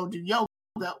wanted to go do yoga.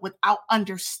 without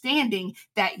understanding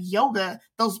that yoga,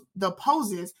 the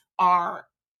poses are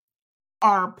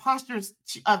postures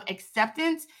of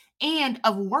acceptance and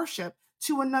of worship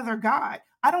to another God.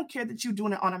 I don't care that you're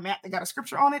doing it on a mat that got a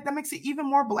scripture on it. That makes it even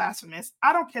more blasphemous.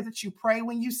 I don't care that you pray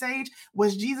when you sage.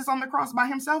 Was Jesus on the cross by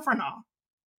himself or not?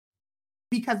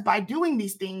 Because by doing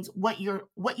these things, what you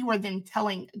are then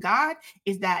telling God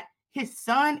is that his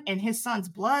son and his son's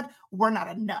blood were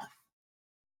not enough.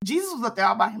 Jesus was up there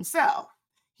all by himself.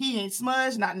 He ain't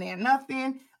smudged, not near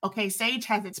nothing. Okay, sage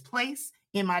has its place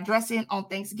in my dressing on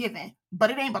Thanksgiving, but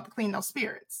it ain't about to clean those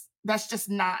spirits. That's just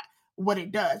not what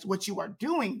it does. What you are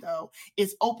doing, though,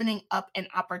 is opening up an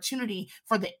opportunity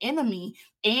for the enemy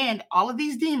and all of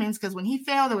these demons, because when he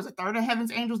fell, there was a third of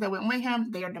heaven's angels that went with him.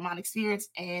 They are demonic spirits,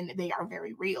 and they are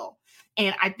very real.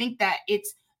 And I think that it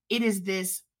is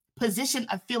this position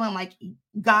of feeling like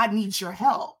God needs your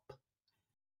help.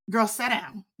 Girl, sit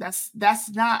down. That's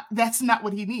not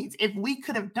what he needs. If we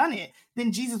could have done it,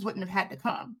 then Jesus wouldn't have had to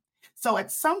come. So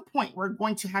at some point, we're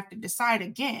going to have to decide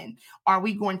again, are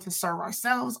we going to serve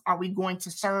ourselves? Are we going to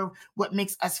serve what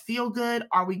makes us feel good?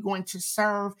 Are we going to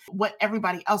serve what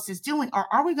everybody else is doing? Or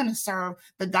are we going to serve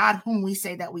the God whom we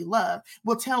say that we love?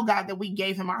 We'll tell God that we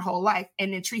gave him our whole life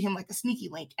and then treat him like a sneaky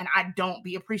link, and I don't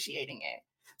be appreciating it.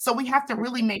 So we have to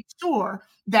really make sure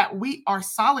that we are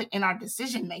solid in our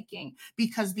decision making,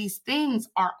 because these things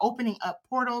are opening up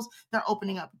portals, they're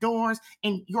opening up doors,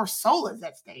 and your soul is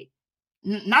at stake.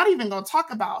 Not even going to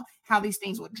talk about how these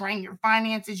things will drain your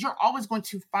finances. You're always going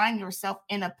to find yourself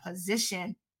in a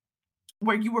position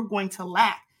where you are going to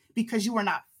lack because you are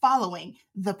not following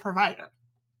the provider.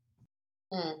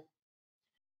 Mm.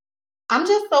 I'm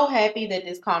just so happy that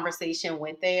this conversation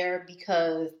went there,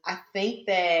 because I think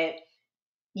that,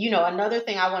 another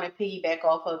thing I want to piggyback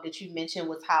off of that you mentioned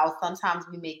was how sometimes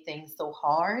we make things so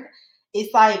hard.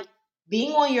 It's like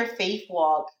being on your faith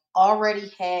walk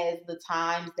already has the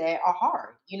times that are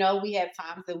hard. We have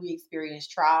times that we experience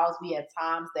trials. We have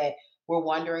times that we're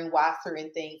wondering why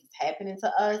certain things is happening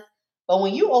to us. But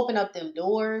when you open up them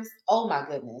doors, oh my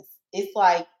goodness, it's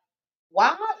like,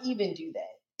 why even do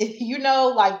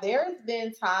that? Like there's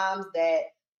been times that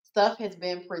stuff has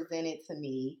been presented to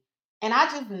me, and I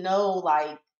just know,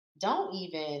 like, don't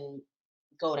even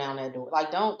go down that door.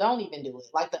 Like, don't even do it.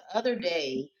 Like the other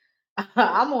day,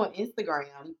 I'm on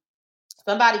Instagram.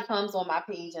 Somebody comes on my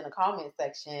page in the comment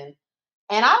section,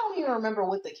 and I don't even remember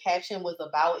what the caption was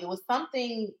about. It was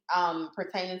something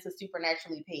pertaining to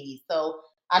supernaturally paid. So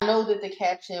I know that the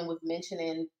caption was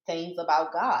mentioning things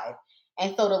about God.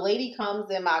 And so the lady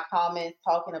comes in my comments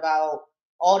talking about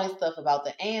all this stuff about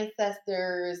the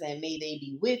ancestors, and may they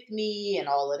be with me and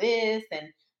all of this, and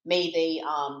may they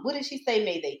what did she say?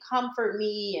 May they comfort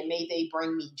me, and may they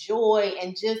bring me joy,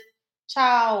 and just,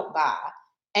 child, bye.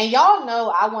 And y'all know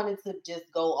I wanted to just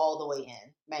go all the way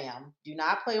in. Ma'am, do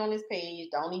not play on this page.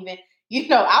 Don't even,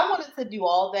 I wanted to do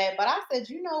all that. But I said,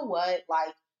 you know what?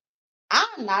 Like,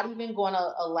 I'm not even going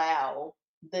to allow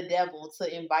the devil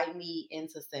to invite me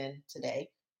into sin today.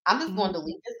 I'm just going to Mhm.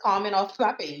 delete this comment off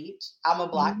my page. I'm going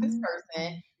to block this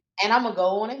person, Mhm. and I'm going to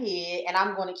go on ahead, and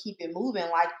I'm going to keep it moving.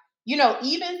 Like,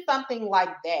 even something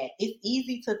like that, it's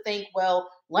easy to think, well,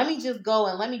 let me just go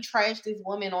and let me trash this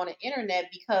woman on the internet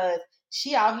because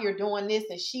she out here doing this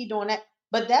and she doing that.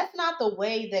 But that's not the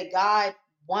way that God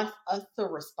wants us to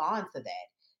respond to that.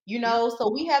 Yep. So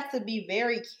we have to be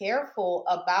very careful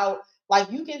about,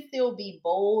 like, you can still be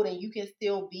bold and you can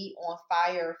still be on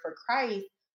fire for Christ.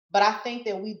 But I think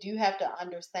that we do have to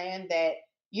understand that,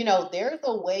 there's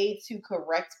a way to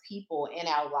correct people in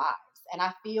our lives. And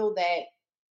I feel that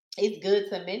it's good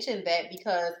to mention that,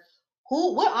 because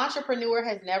what entrepreneur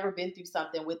has never been through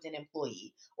something with an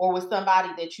employee, or with somebody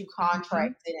that you Mhm.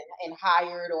 contracted and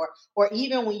hired, or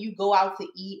even when you go out to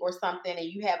eat or something and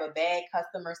you have a bad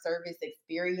customer service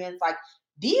experience? Like,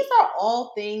 these are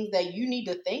all things that you need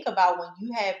to think about when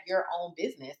you have your own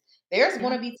business. There's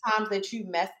going Yeah. to be times that you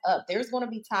mess up. There's going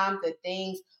to be times that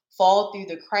things fall through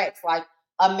the cracks. Like,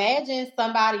 imagine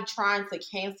somebody trying to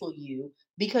cancel you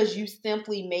because you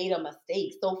simply made a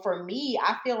mistake. So for me,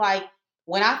 I feel like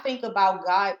when I think about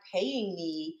God paying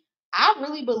me, I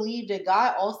really believe that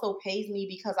God also pays me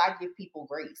because I give people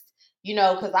grace.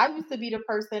 Because I used to be the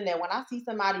person that when I see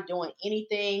somebody doing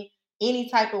anything, any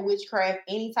type of witchcraft,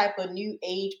 any type of new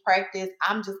age practice,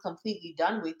 I'm just completely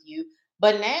done with you.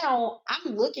 But now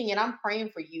I'm looking and I'm praying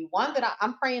for you. One, that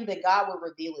I'm praying that God will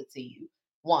reveal it to you.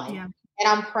 One. Yeah. And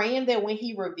I'm praying that when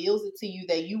he reveals it to you,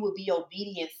 that you will be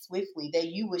obedient swiftly, that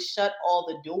you would shut all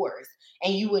the doors,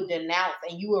 and you would denounce,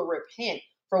 and you will repent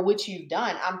for what you've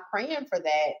done. I'm praying for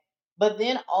that. But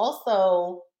then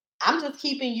also, I'm just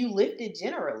keeping you lifted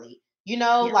generally.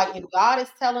 Yeah. Like if God is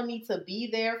telling me to be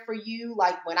there for you,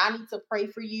 like when I need to pray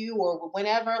for you or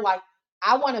whenever, like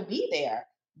I want to be there.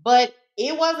 But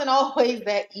it wasn't always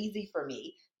that easy for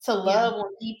me to Yeah. love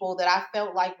on people that I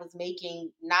felt like was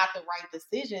making not the right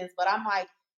decisions. But I'm like,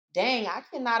 dang, I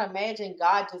cannot imagine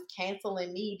God just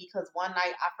canceling me because one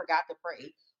night I forgot to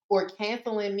pray, or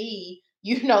canceling me,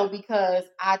 because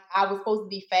I was supposed to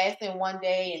be fasting one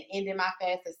day and ending my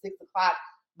fast at 6 o'clock,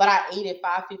 but I ate at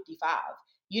 5:55.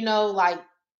 Like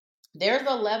there's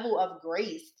a level of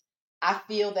grace I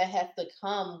feel that has to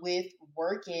come with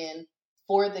working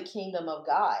for the kingdom of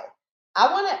God.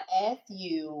 I want to ask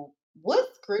you,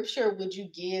 what scripture would you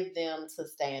give them to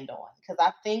stand on? Because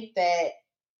I think that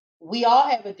we all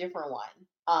have a different one.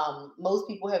 Most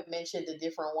people have mentioned a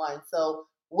different one. So,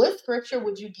 what scripture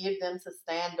would you give them to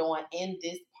stand on in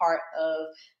this part of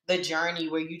the journey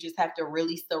where you just have to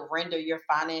really surrender your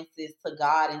finances to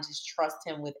God and just trust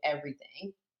Him with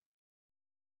everything?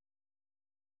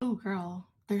 Oh, girl,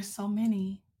 there's so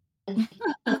many.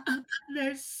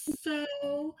 There's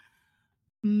so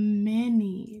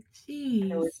many. I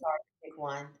know it's Jeez. hard to pick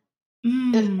one.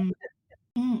 Mm,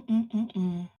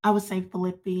 I would say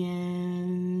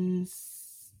Philippians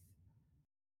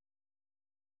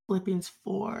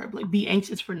 4, like be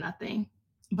anxious for nothing,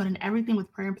 but in everything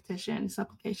with prayer and petition,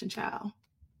 supplication, child. One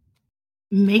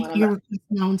Make of my your requests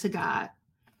known to God,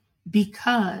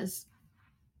 because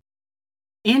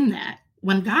in that,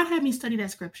 when God had me study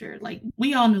that scripture, like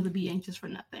we all know to be anxious for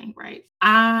nothing, right?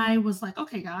 I was like,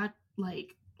 okay, God,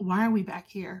 like, why are we back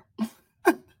here?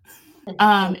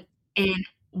 um, and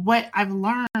what I've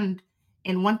learned,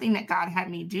 and one thing that God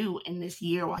had me do in this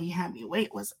year while He had me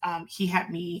wait was, I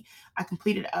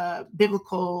completed a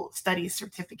biblical studies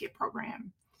certificate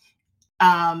program.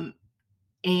 Um,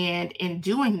 and in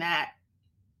doing that,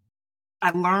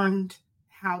 I learned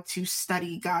how to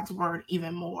study God's word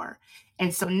even more.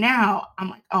 And so now I'm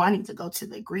like, oh, I need to go to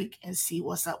the Greek and see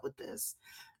what's up with this.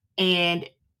 And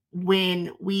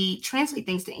when we translate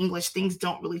things to English, things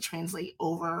don't really translate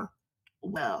over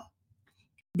well,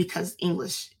 because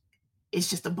English is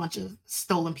just a bunch of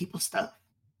stolen people stuff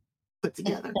put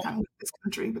together, kind of like this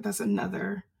country, but that's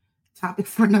another topic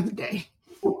for another day.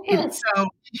 And so,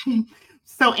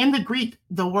 so in the Greek,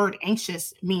 the word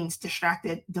anxious means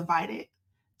distracted, divided,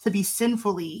 to be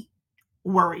sinfully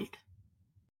worried.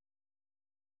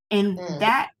 And Mm,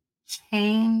 that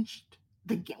changed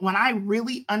when I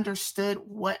really understood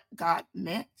what God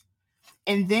meant.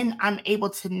 And then I'm able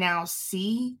to now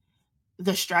see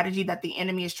the strategy that the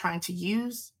enemy is trying to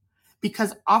use.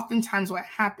 Because oftentimes what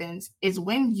happens is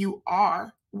when you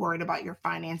are worried about your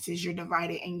finances, you're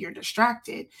divided and you're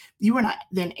distracted, you are not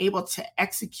then able to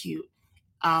execute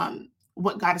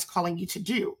what God is calling you to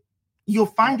do. You'll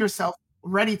find yourself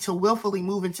ready to willfully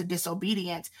move into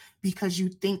disobedience because you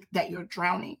think that you're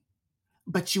drowning,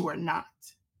 but you are not.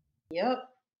 yep.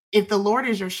 If the Lord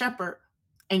is your shepherd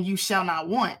and you shall not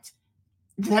want,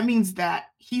 that means that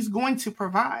He's going to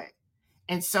provide.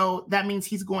 And so that means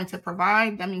He's going to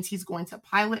provide. That means He's going to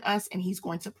pilot us and He's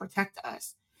going to protect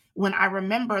us. When I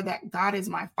remember that God is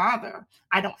my Father,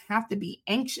 I don't have to be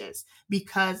anxious,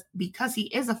 because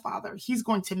He is a Father. He's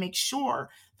going to make sure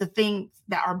the things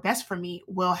that are best for me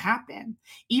will happen.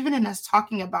 Even in us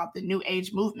talking about the New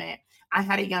Age movement, I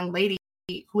had a young lady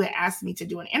who had asked me to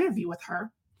do an interview with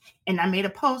her, and I made a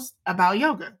post about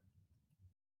yoga.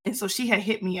 And so she had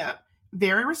hit me up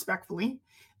very respectfully.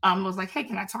 Was like, hey,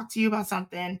 can I talk to you about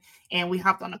something? And we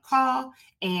hopped on a call,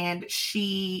 and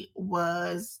she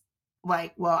was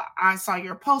like, well, I saw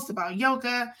your post about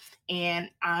yoga, and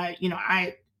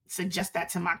I suggest that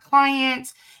to my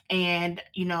clients. And,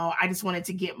 I just wanted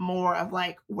to get more of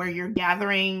like where you're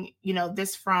gathering,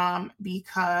 this from,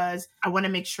 because I want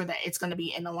to make sure that it's going to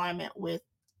be in alignment with,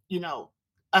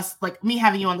 us, like me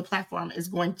having you on the platform is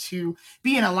going to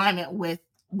be in alignment with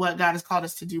what God has called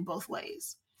us to do both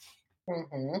ways.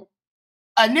 Mhm.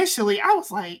 Initially, I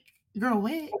was like, girl,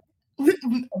 wait.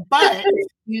 But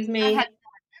Excuse I had me. to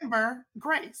remember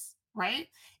grace, right?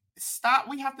 Stop.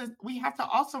 We have to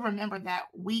also remember that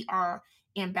we are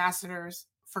ambassadors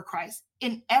for Christ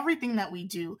in everything that we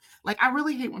do. Like, I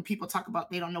really hate when people talk about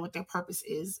they don't know what their purpose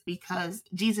is, because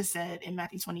Jesus said in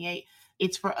Matthew 28,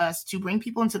 it's for us to bring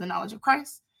people into the knowledge of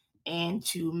Christ and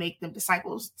to make them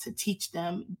disciples, to teach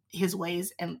them His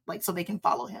ways, and like so they can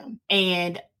follow Him.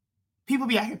 And people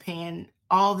be out here paying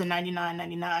all the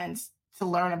 99.99s to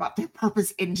learn about their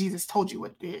purpose, and Jesus told you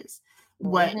what it is.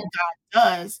 What Mhm. God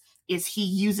does is He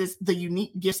uses the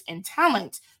unique gifts and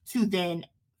talents to then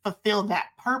fulfill that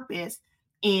purpose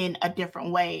in a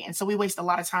different way. And so we waste a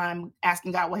lot of time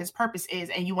asking God what His purpose is,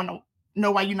 and you want to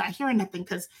know why you're not hearing nothing,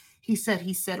 because He said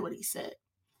what He said.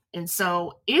 And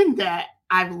so in that,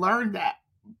 I've learned that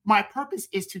my purpose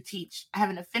is to teach. I have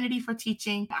an affinity for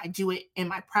teaching. I do it in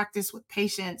my practice with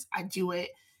patients. I do it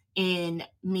in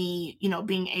me,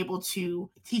 being able to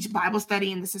teach Bible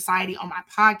study in the society on my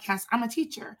podcast. I'm a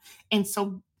teacher. And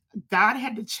so God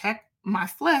had to check my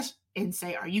flesh and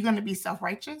say, are you going to be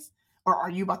self-righteous, or are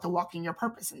you about to walk in your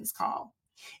purpose in this call?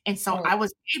 And so I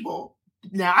was able,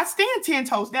 now I stand 10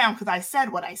 toes down because I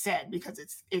said what I said, because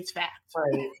it's fact.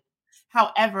 Right.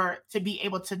 However, to be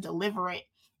able to deliver it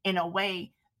in a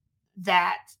way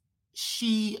that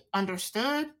she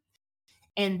understood,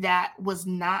 and that was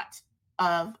not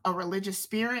of a religious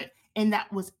spirit, and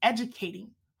that was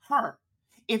educating her.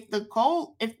 If the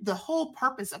whole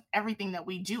purpose of everything that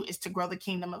we do is to grow the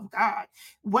kingdom of God,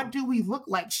 what do we look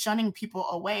like shunning people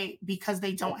away because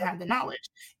they don't have the knowledge?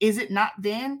 Is it not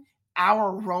then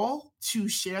our role to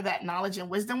share that knowledge and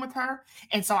wisdom with her?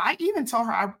 And so I even told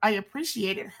her I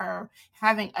appreciated her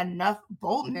having enough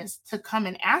boldness to come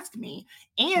and ask me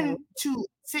and to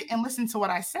sit and listen to what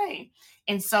I say.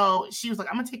 And so she was like,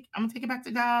 I'm gonna take it back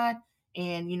to God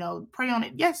and pray on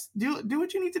it. Yes, do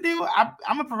what you need to do. I'm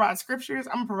gonna provide scriptures,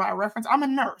 I'm gonna provide reference. I'm a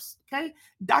nurse, okay?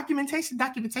 Documentation.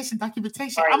 Right.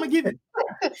 I'm gonna give it.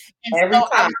 And Every so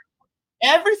time.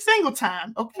 every single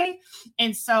time, okay?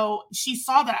 And so she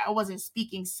saw that I wasn't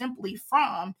speaking simply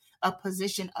from a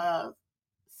position of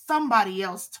somebody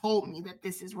else told me that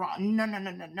this is wrong. No, no,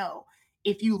 no, no, no.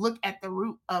 If you look at the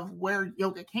root of where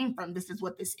yoga came from, this is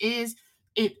what this is.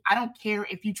 I don't care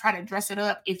if you try to dress it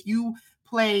up. If you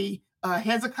play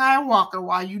Hezekiah Walker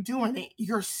while you're doing it,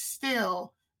 you're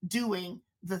still doing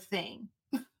the thing.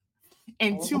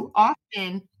 And too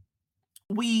often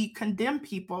we condemn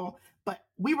people, but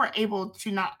I was able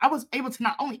to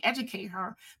not only educate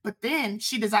her, but then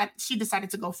she decided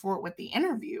to go forward with the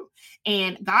interview.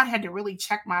 And God had to really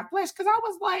check my flesh, because I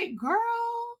was like, girl,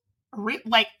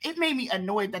 like, it made me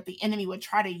annoyed that the enemy would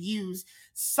try to use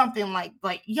something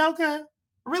like yoga.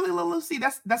 Really, Lil Lucy,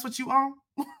 that's what you on?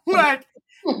 Like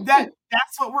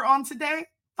that's what we're on today.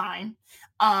 Fine.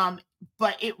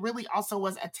 But it really also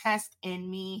was a test in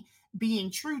me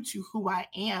being true to who I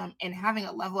am and having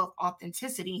a level of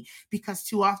authenticity, because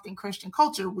too often Christian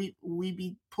culture, we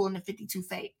be pulling the 52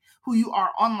 fake. Who you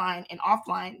are online and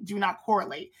offline do not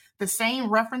correlate. The same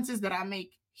references that I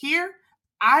make here,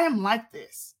 I am like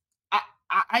this.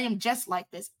 I am just like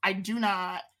this. I do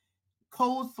not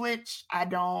code switch. I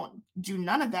don't do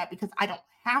none of that because I don't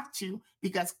have to,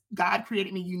 because God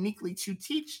created me uniquely to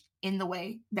teach in the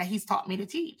way that he's taught me to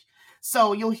teach.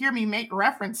 So you'll hear me make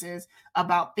references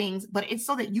about things, but it's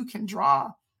so that you can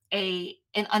draw an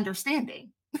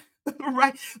understanding.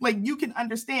 Right? Like, you can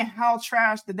understand how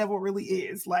trash the devil really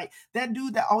is. Like, that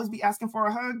dude that always be asking for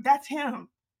a hug, that's him.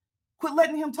 Quit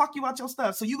letting him talk you out your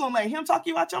stuff. So you gonna let him talk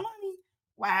you out your money?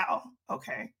 Wow.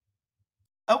 Okay.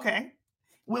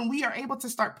 When we are able to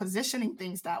start positioning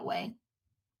things that way,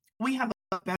 we have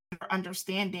a better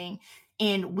understanding,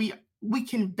 and we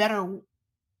can better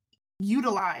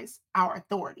utilize our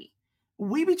authority.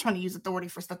 We be trying to use authority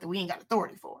for stuff that we ain't got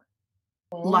authority for,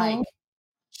 like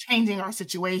changing our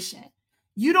situation.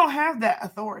 You don't have that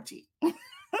authority.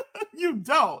 You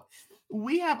don't.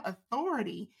 We have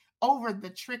authority over the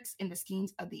tricks and the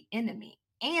schemes of the enemy,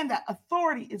 and that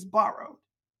authority is borrowed.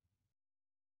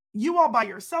 You all by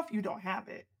yourself, you don't have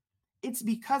it. It's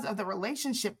because of the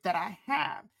relationship that I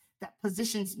have that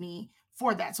positions me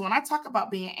for that. So when I talk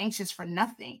about being anxious for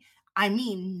nothing, I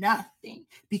mean nothing,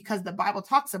 because the Bible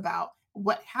talks about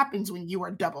what happens when you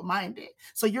are double-minded.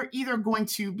 So you're either going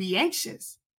to be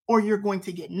anxious or you're going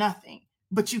to get nothing,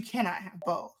 but you cannot have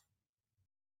both.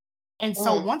 And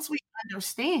so once we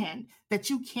understand that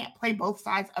you can't play both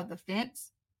sides of the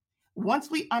fence,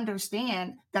 once we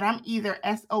understand that I'm either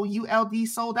SOULD,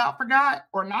 sold out for God,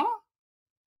 or not,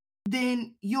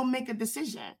 then you'll make a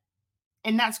decision.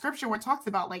 In that scripture where it talks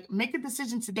about, like, make a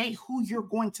decision today who you're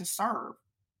going to serve.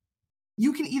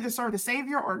 You can either serve the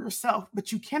Savior or yourself,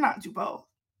 but you cannot do both.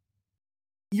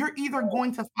 You're either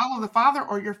going to follow the Father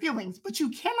or your feelings, but you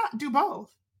cannot do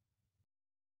both.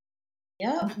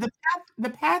 Yeah. The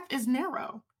path is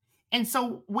narrow. And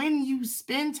so when you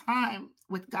spend time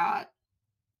with God,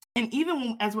 and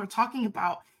even as we're talking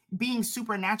about being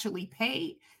supernaturally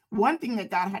paid, one thing that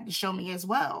God had to show me as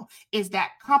well is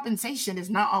that compensation is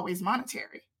not always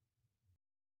monetary.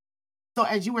 So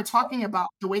as you were talking about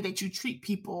the way that you treat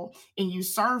people and you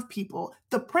serve people,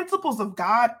 the principles of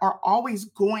God are always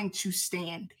going to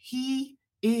stand. He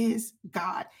is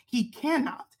God. He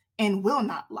cannot and will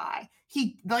not lie.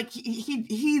 He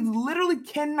literally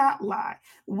cannot lie.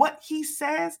 What he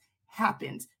says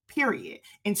happens, period.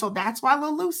 And so that's why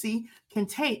Lil Lucy can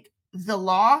take the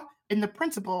law and the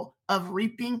principle of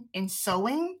reaping and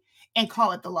sowing and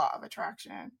call it the law of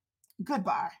attraction.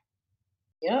 Goodbye.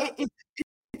 Yeah.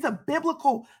 It's a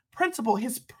biblical principle.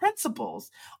 His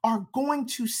principles are going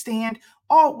to stand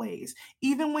always,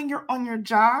 even when you're on your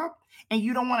job and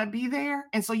you don't want to be there.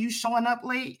 And so you showing up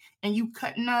late and you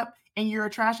cutting up and you're a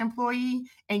trash employee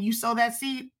and you sow that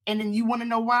seed and then you want to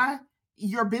know why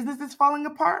your business is falling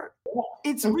apart.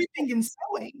 It's reaping and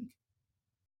sowing.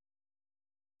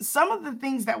 Some of the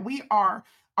things that we are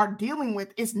dealing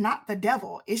with is not the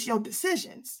devil, it's your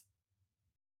decisions.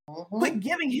 Quit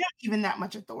giving him even that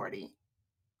much authority.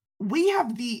 We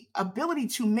have the ability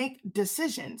to make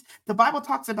decisions. The Bible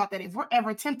talks about that if we're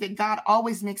ever tempted, God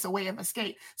always makes a way of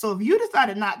escape. So if you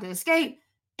decided not to escape,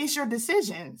 it's your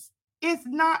decisions. It's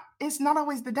not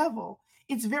always the devil.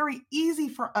 It's very easy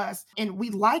for us and we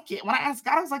like it. When I asked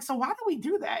God, I was like, so why do we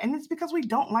do that? And it's because we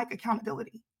don't like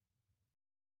accountability.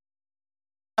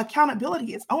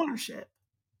 Accountability is ownership.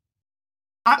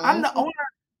 I'm the owner.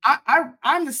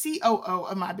 I'm the COO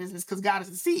of my business because God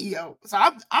is the CEO. So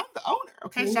I'm the owner.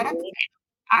 Okay, shout out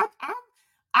to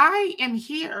I am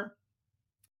here.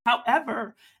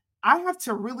 However, I have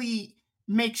to really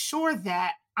make sure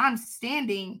that I'm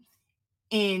standing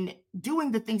in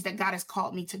doing the things that God has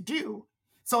called me to do.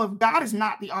 So if God is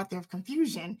not the author of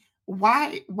confusion,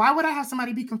 why would I have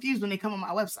somebody be confused when they come on my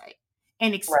website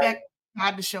and Right. expect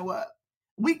God to show up?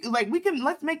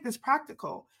 Let's make this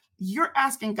practical. You're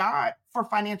asking God for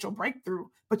financial breakthrough,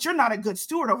 but you're not a good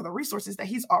steward over the resources that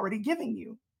he's already giving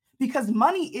you because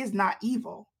money is not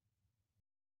evil.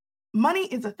 Money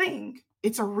is a thing.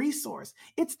 It's a resource.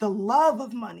 It's the love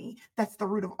of money that's the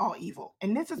root of all evil.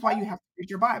 And this is why you have to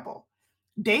read your Bible.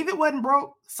 David wasn't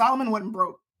broke. Solomon wasn't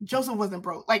broke. Joseph wasn't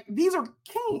broke. Like these are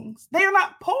kings. They are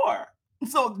not poor.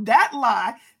 So that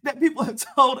lie that people have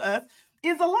told us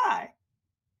is a lie.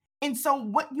 And so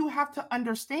what you have to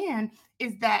understand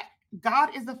is that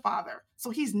God is the Father. So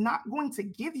he's not going to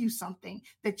give you something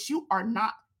that you are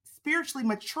not spiritually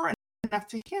mature enough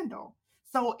to handle.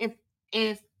 So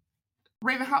if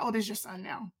Raven, how old is your son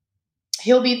now?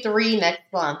 He'll be 3 next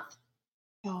month.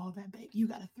 Oh, that baby, you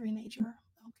got a teenager.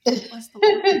 Okay, bless the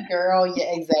Lord. Girl,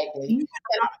 yeah, exactly. You would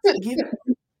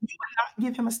not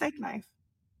give him a steak knife.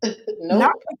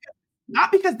 Not Nope.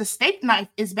 not because the steak knife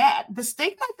is bad. The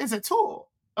steak knife is a tool.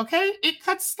 Okay, it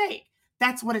cuts steak.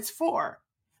 That's what it's for.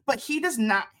 But he does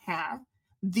not have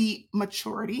the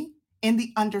maturity and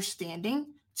the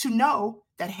understanding to know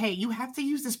that hey, you have to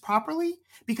use this properly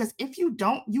because if you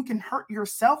don't, you can hurt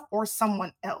yourself or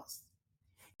someone else.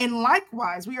 And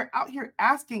likewise, we are out here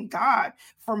asking God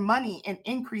for money and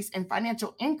increase and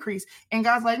financial increase. And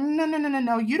God's like, no, no, no, no,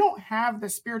 no. You don't have the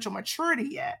spiritual maturity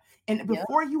yet. And Yeah.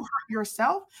 before you hurt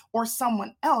yourself or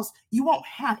someone else, you won't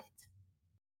have it.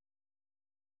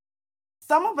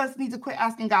 Some of us need to quit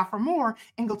asking God for more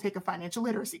and go take a financial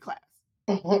literacy class.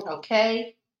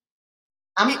 Okay.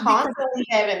 I'm Because constantly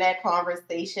having that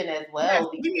conversation as yes, well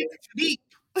we need because to deep.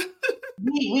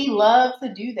 we love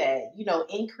to do that.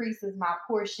 Increases my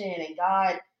portion and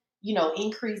God,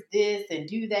 increase this and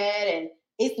do that. And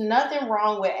it's nothing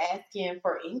wrong with asking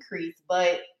for increase,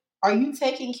 but are you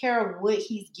taking care of what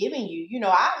he's giving you?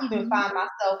 I even Mhm. find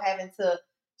myself having to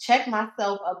check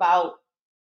myself about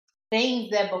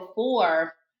things that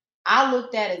before I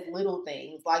looked at as little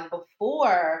things. Like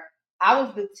before, I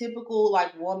was the typical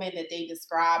like woman that they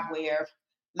describe where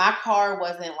my car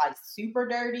wasn't like super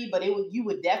dirty, but you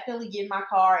would definitely get in my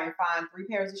car and find 3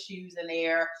 pairs of shoes in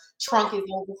there, trunk is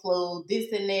overflowed, this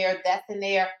in there, that's in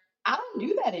there. I don't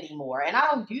do that anymore. And I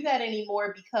don't do that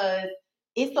anymore because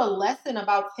it's a lesson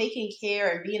about taking care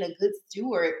and being a good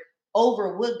steward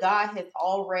over what God has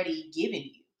already given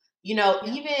you. Yeah.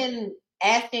 Even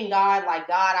asking God, like,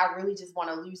 God, I really just want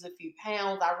to lose a few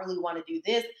pounds. I really want to do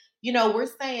this. We're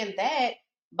saying that,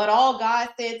 but all God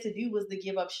said to do was to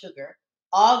give up sugar.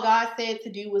 All God said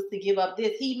to do was to give up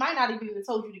this. He might not have even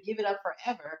told you to give it up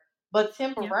forever, but Yeah.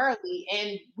 temporarily.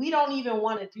 And we don't even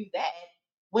want to do that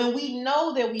when we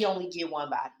know that we only get one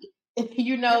body.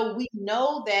 Yeah. We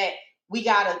know that we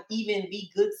got to even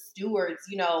be good stewards,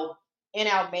 in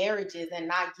our marriages and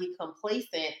not get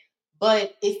complacent,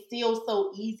 but it's still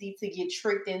so easy to get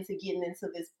tricked into getting into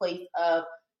this place of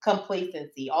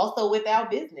complacency. Also with our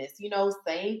business,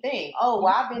 same thing. Oh,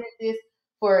 well, Yeah. I've been at this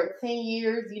for 10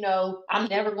 years, I'm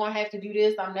never going to have to do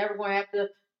this. I'm never going to have to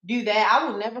do that. I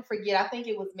will never forget. I think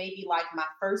it was maybe like my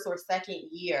first or second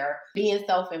year being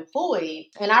self-employed.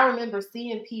 And I remember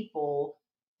seeing people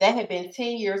that had been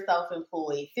 10 years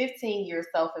self-employed, 15 years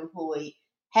self-employed,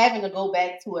 having to go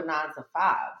back to a 9 to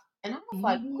 5. And I was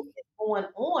like, what Mhm. is going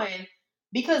on?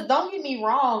 Because don't get me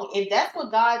wrong, if that's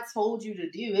what God told you to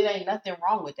do, it ain't nothing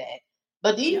wrong with that.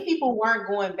 But these Yep. people weren't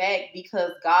going back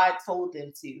because God told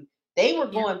them to. They were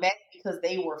Yeah. going back because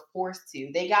they were forced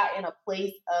to. They got in a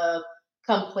place of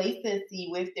complacency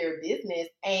with their business.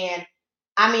 And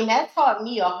I mean, that taught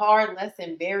me a hard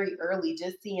lesson very early,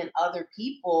 just seeing other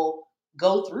people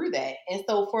go through that. And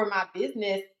so for my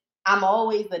business, I'm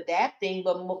always adapting,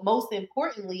 but most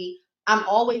importantly, I'm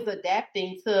always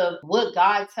adapting to what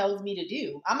God tells me to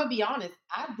do. I'm going to be honest,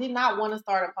 I did not want to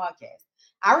start a podcast.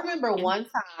 I remember Yeah. one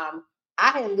time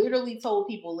I had literally told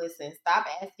people, listen, stop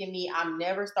asking me. I'm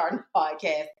never starting a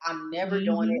podcast. I'm never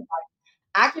doing it. Mhm.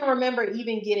 I can remember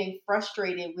even getting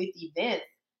frustrated with events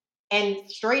and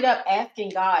straight up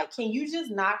asking God, can you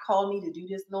just not call me to do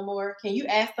this no more? Can you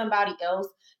ask somebody else?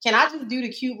 Can I just do the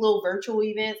cute little virtual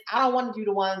events? I don't want to do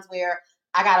the ones where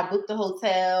I got to book the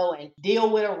hotel and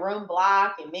deal with a room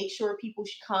block and make sure people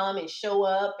should come and show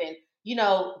up. And,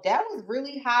 that was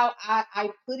really how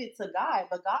I put it to God.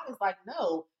 But God is like,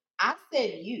 no, I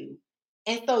said you.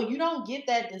 And so you don't get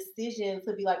that decision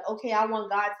to be like, okay, I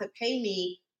want God to pay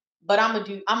me, but I'm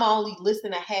gonna only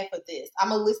listen to half of this. I'm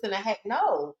gonna listen to half.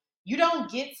 No, you don't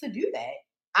get to do that.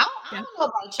 I Yeah. don't know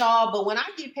about y'all, but when I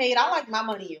get paid, I like my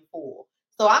money in full.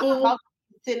 So I'm not Full. about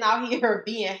to be sitting out here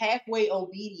being halfway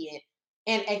obedient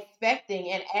and expecting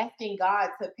and asking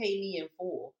God to pay me in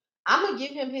full. I'm gonna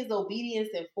give him his obedience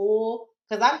in full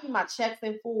because I need my checks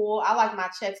in full. I like my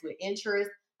checks with interest.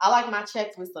 I like my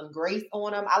checks with some grace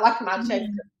on them. I like my checks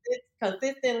Mhm.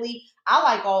 consistently. I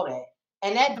like all that.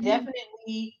 And that Mhm.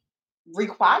 definitely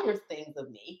requires things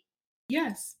of me.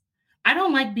 Yes. I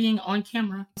don't like being on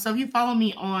camera. So if you follow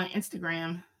me on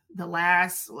Instagram, the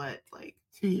last like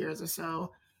 2 years or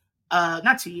so,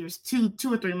 not 2 years, 2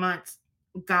 or 3 months,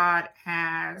 God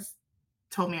has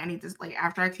told me I need this, like,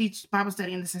 after I teach Bible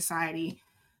study in the society,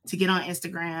 to get on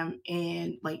Instagram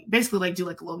and like basically like do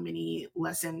like a little mini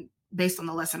lesson based on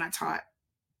the lesson I taught.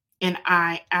 And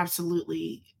I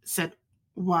absolutely said,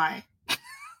 why?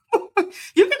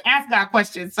 You can ask God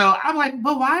questions. So I'm like,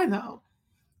 but why though?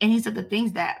 And he said, for the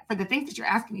things that you're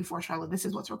asking me for, Sharla, this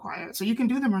is what's required. So you can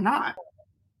do them or not.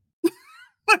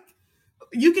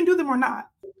 You can do them or not.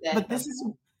 But That's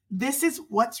this is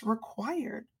what's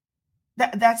required.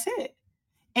 That's it.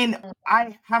 And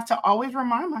I have to always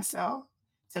remind myself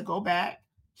to go back,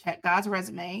 check God's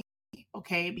resume,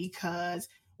 okay? Because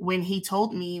when he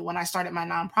told me when I started my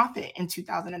nonprofit in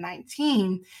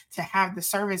 2019 to have the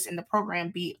service and the program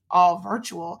be all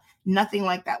virtual, nothing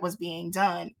like that was being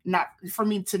done. Not for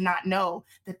me to not know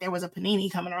that there was a panini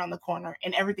coming around the corner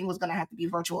and everything was going to have to be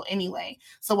virtual anyway.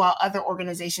 So while other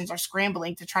organizations are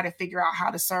scrambling to try to figure out how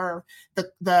to serve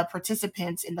the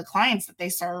participants and the clients that they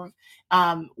serve,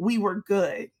 we were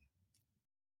good.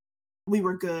 We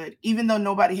were good, even though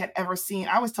nobody had ever seen.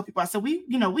 I always tell people, I said, we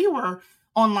were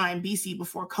online BC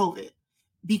before COVID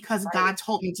because right. God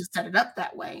told me to set it up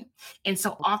that way. And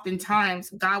so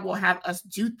oftentimes God will have us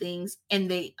do things.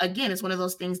 And again, it's one of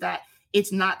those things that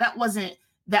that wasn't,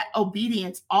 that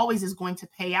obedience always is going to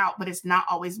pay out, but it's not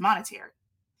always monetary.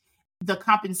 The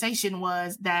compensation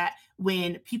was that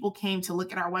when people came to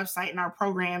look at our website and our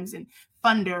programs and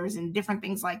funders and different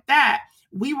things like that,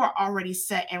 we were already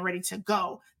set and ready to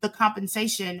go. The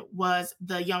compensation was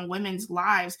the young women's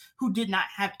lives who did not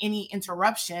have any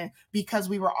interruption because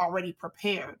we were already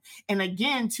prepared. And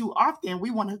again, too often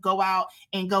we want to go out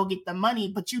and go get the money,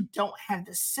 but you don't have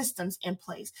the systems in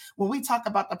place. When we talk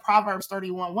about the Proverbs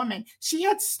 31 woman, she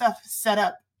had stuff set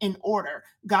up in order.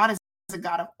 God is a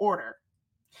God of order,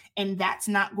 and that's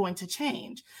not going to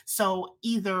change. So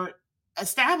either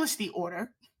establish the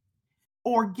order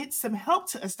or get some help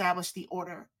to establish the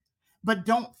order. But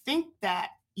don't think that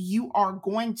you are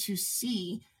going to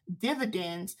see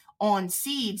dividends on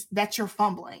seeds that you're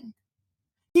fumbling.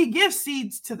 He gives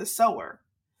seeds to the sower.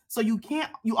 So you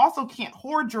also can't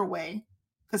hoard your way,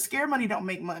 because scare money don't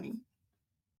make money.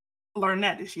 Learn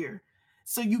that this year.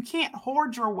 So you can't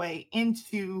hoard your way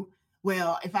into,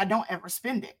 well, if I don't ever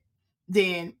spend it,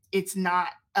 then it's not,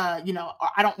 I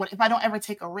don't want, if I don't ever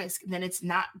take a risk, then it's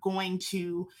not going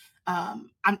to,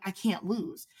 I can't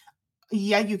lose.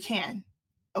 Yeah, you can.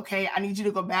 Okay. I need you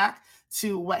to go back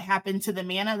to what happened to the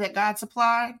manna that God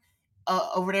supplied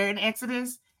over there in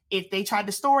Exodus. If they tried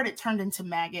to store it, it turned into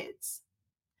maggots,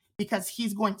 because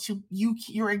he's going to,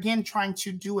 you're again trying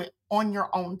to do it on your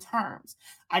own terms.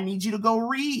 I need you to go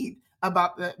read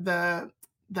about the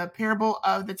parable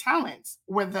of the talents,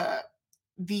 where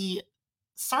the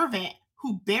servant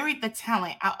who buried the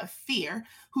talent out of fear,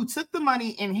 who took the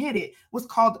money and hid it, was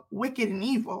called wicked and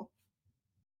evil.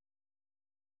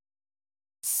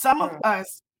 Some of Mm.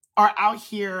 us are out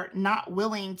here not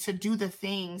willing to do the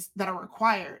things that are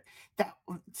required, that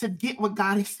to get what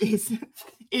God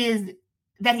is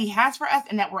that he has for us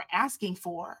and that we're asking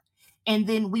for. And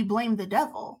then we blame the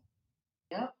devil.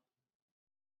 Yep.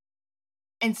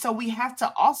 And so we have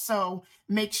to also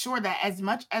make sure that as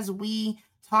much as we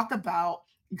talk about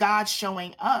God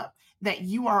showing up, that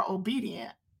you are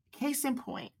obedient. Case in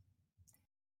point,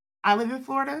 I live in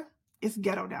Florida. It's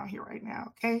ghetto down here right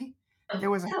now. Okay.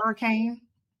 There was a hurricane.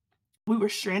 We were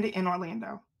stranded in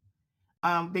Orlando.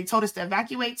 They told us to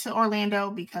evacuate to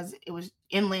Orlando because it was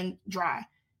inland dry.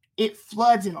 It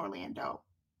floods in Orlando.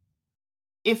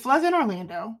 It floods in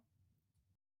Orlando.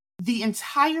 The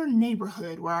entire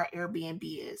neighborhood where our Airbnb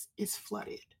is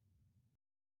flooded.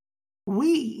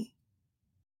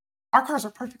 Our cars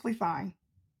are perfectly fine.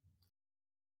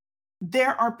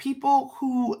 There are people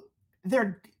who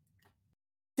they're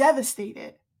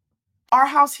devastated. Our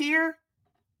house here,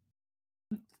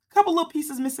 a couple little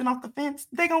pieces missing off the fence.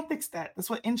 They gonna fix that. That's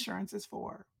what insurance is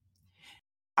for.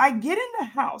 I get in the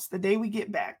house the day we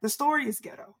get back. The story is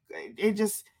ghetto. It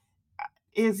just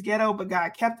is ghetto, but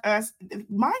God kept us.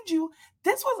 Mind you,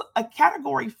 this was a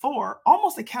category 4,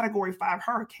 almost a category 5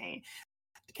 hurricane.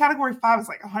 Category 5 is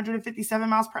like 157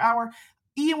 miles per hour.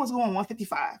 Ian was going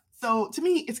 155. So to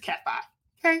me, it's cat 5.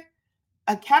 Okay.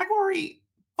 A category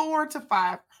 4 to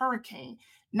 5 hurricane.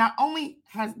 Not only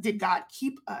did God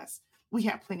keep us, we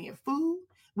had plenty of food,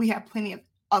 we had plenty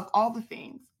of all the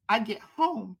things. I get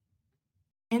home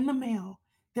in the mail,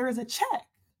 there is a check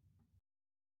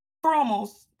for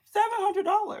almost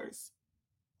 $700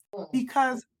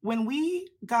 because when we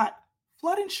got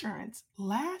flood insurance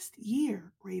last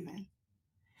year, Raven,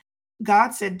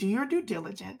 God said, do your due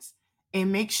diligence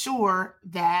and make sure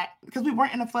that, because we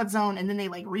weren't in a flood zone and then they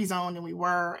like rezoned and we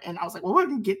were, and I was like, well, we're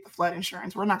going to get the flood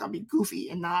insurance. We're not going to be goofy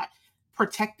and not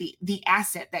protect the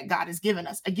asset that God has given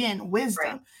us. Again,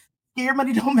 wisdom. Right. Scared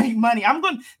money don't make money.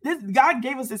 God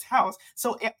gave us this house.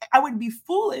 So I would be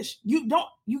foolish. You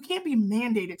can't be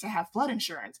mandated to have flood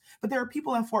insurance, but there are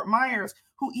people in Fort Myers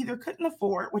who either couldn't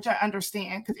afford, which I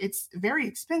understand because it's very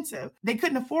expensive. They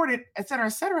couldn't afford it, et cetera, et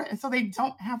cetera. And so they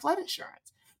don't have flood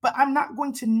insurance, but I'm not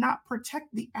going to not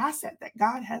protect the asset that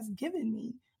God has given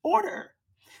me. Order.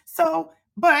 So,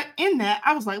 but in that,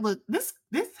 I was like, look, this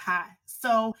high.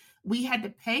 So we had to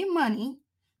pay money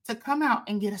to come out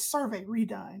and get a survey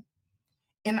redone.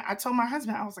 And I told my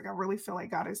husband, I was like, I really feel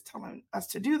like God is telling us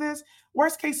to do this.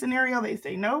 Worst case scenario, they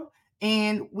say no.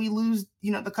 And we lose,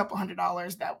 the couple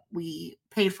 $100 that we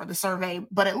paid for the survey.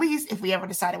 But at least if we ever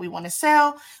decided we want to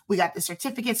sell, we got the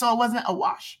certificate. So it wasn't a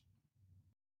wash.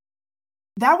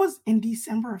 That was in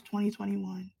December of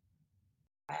 2021.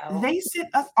 Wow. They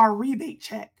sent us our rebate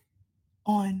check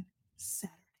on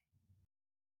Saturday.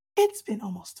 It's been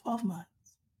almost 12 months.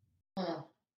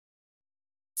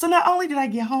 So not only did I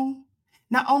get home,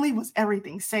 not only was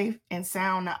everything safe and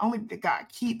sound, not only did God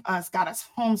keep us, got us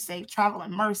home safe,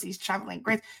 traveling mercies, traveling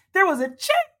grace, there was a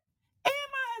check, and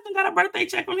my husband got a birthday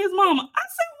check from his mama. I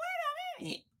said, wait a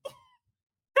minute,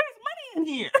 there's money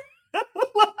in here.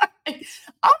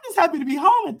 I'm just happy to be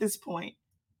home at this point,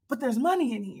 but there's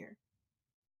money in here.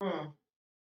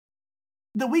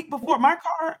 The week before, my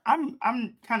car, I'm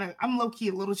low key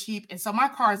a little cheap, and so my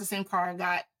car is the same car I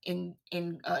got in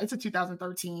it's a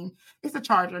 2013. It's a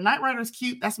Charger. Night Rider's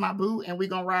cute. That's my boo, and we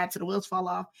gonna ride till the wheels fall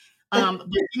off. But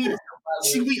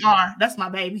we are. That's my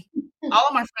baby. All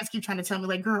of my friends keep trying to tell me,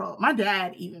 like, girl, my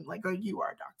dad even like, girl, you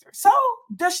are a doctor. So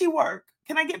does she work?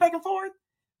 Can I get back and forth?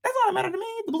 That's all that matters to me.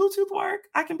 The Bluetooth work.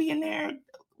 I can be in there.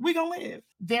 We gonna live.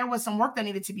 There was some work that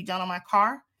needed to be done on my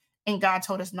car, and God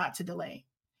told us not to delay.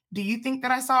 Do you think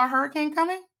that I saw a hurricane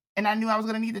coming and I knew I was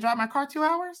going to need to drive my car 2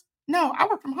 hours? No, I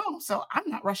work from home, so I'm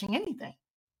not rushing anything.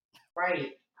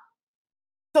 Right.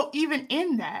 So even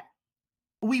in that,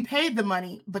 we paid the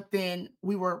money, but then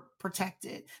we were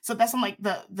protected. So that's like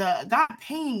the God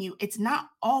paying you. It's not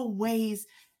always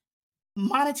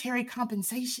monetary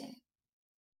compensation.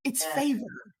 It's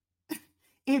favor.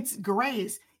 It's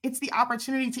grace. It's the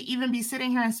opportunity to even be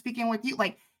sitting here and speaking with you,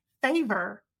 like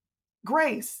favor,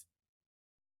 grace.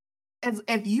 As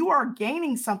if you are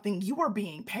gaining something, you are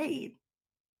being paid.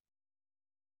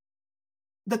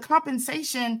 The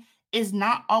compensation is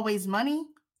not always money.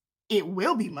 It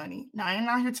will be money. Now, I'm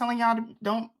not here telling y'all to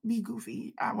don't be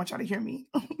goofy. I want y'all to hear me.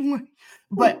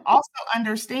 But also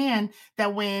understand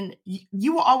that when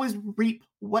you will always reap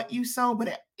what you sow,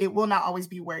 but it will not always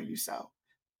be where you sow.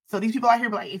 So these people out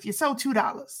here be like, if you sow $2,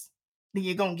 then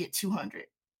you're going to get 200.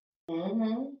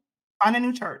 Mm-hmm. Find a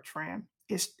new church, friend.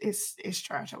 It's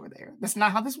trash over there. That's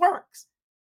not how this works.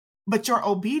 But your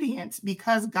obedience,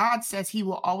 because God says he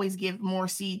will always give more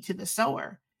seed to the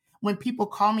sower. When people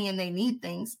call me and they need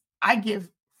things, I give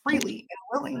freely and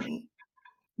willingly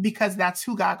because that's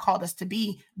who God called us to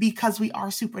be, because we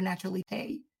are supernaturally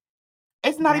paid.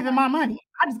 It's not Yeah, even my money.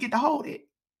 I just get to hold it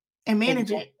and manage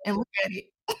exactly. it and look at it.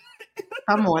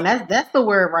 Come on, that's the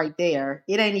word right there.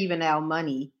 It ain't even our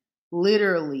money.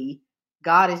 Literally,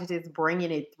 God is just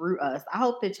bringing it through us. I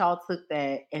hope that y'all took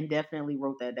that and definitely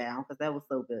wrote that down because that was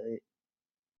so good.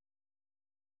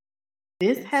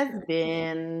 This Good has stuff.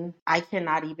 been, I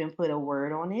cannot even put a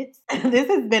word on it. This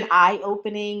has been eye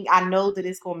opening. I know that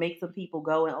it's going to make some people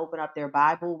go and open up their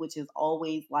Bible, which is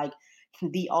always like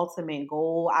the ultimate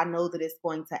goal. I know that it's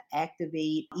going to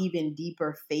activate even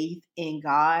deeper faith in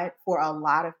God for a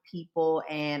lot of people.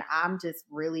 And I'm just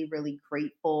really, really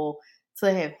grateful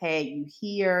to have had you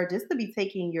here, just to be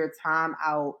taking your time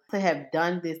out to have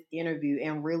done this interview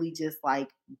and really just like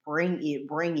bring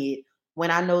it when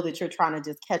I know that you're trying to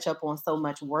just catch up on so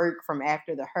much work from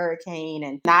after the hurricane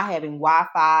and not having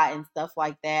Wi-Fi and stuff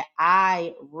like that.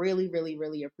 I really, really,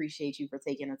 really appreciate you for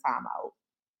taking the time out.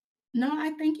 No,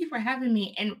 I thank you for having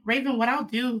me. And Raven, what I'll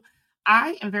do,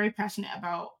 I am very passionate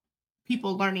about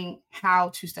people learning how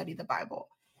to study the Bible.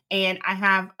 And I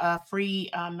have a free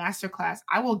masterclass.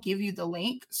 I will give you the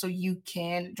link so you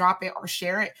can drop it or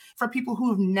share it for people who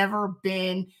have never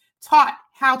been taught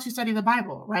how to study the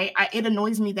Bible, right? It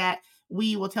annoys me that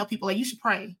we will tell people, like, you should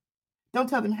pray. Don't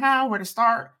tell them how, where to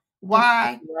start,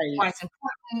 why Right. it's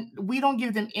important. We don't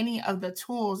give them any of the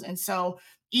tools. And so,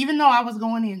 even though I was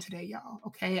going in today, y'all,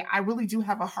 okay, I really do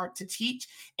have a heart to teach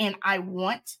and I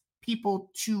want people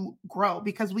to grow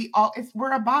because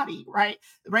we're a body, right?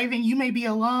 Raven, you may be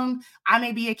a lung, I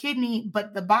may be a kidney,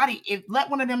 but the body, if let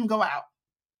one of them go out,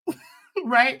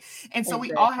 right? And so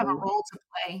we all have a Exactly. role to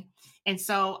play. And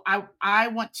so I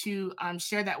want to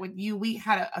share that with you. We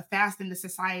had a fast in the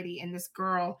society, and this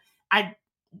girl, I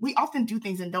we often do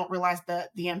things and don't realize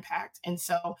the impact. And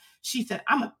so she said,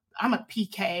 I'm a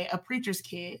PK, a preacher's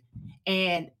kid,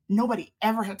 and nobody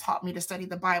ever had taught me to study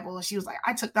the Bible. And she was like,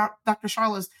 I took Dr.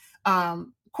 Sharla's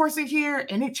course in here,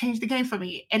 and it changed the game for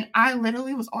me. And I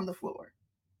literally was on the floor,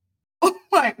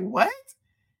 like, what?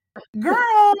 Girl.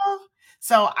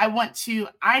 So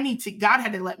I need to, God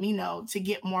had to let me know to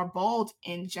get more bold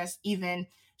in just even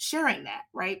sharing that,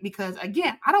 right? Because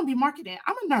again, I don't be marketing.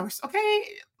 I'm a nurse, okay?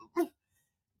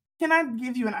 Can I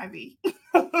give you an IV?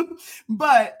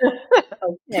 But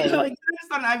Okay. like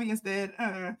just on IV instead.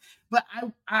 But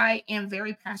I am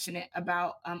very passionate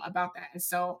about that. And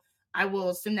so I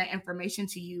will send that information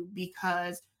to you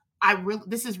because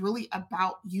this is really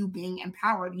about you being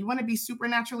empowered. You want to be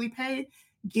supernaturally paid?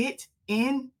 Get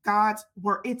in God's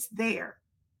word. It's there.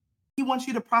 He wants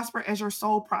you to prosper as your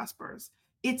soul prospers.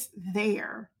 It's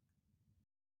there.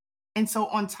 And so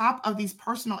on top of these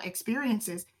personal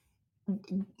experiences,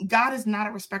 God is not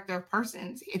a respecter of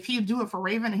persons. If he'll do it for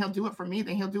Raven and he'll do it for me,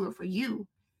 then he'll do it for you.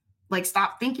 Like,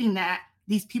 stop thinking that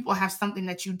these people have something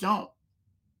that you don't.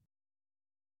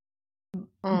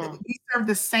 Mm, We serve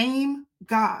the same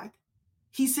God.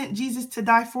 He sent Jesus to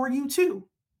die for you too.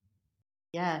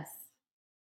 yes.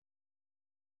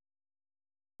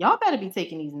 Y'all better be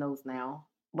taking these notes now.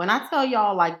 When I tell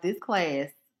y'all, like, this class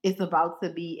is about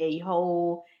to be a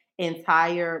whole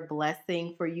entire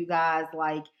blessing for you guys.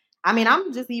 Like, I mean,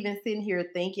 I'm just even sitting here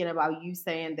thinking about you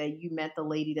saying that you met the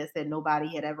lady that said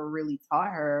nobody had ever really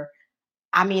taught her.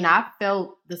 I mean, I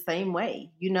felt the same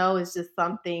way. It's just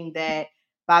something that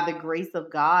by the grace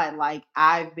of God, like,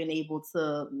 I've been able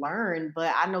to learn.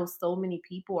 But I know so many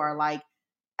people are like,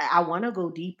 I want to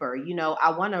go deeper.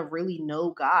 I want to really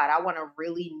know God. I want to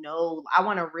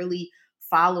really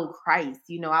follow Christ.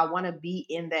 I want to be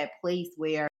in that place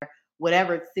where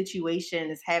whatever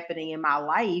situation is happening in my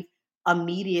life,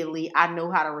 immediately I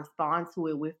know how to respond to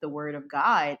it with the word of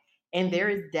God. And there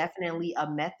is definitely a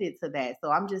method to that.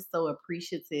 So I'm just so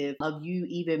appreciative of you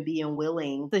even being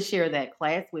willing to share that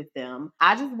class with them.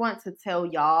 I just want to tell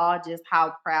y'all just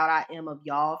how proud I am of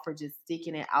y'all for just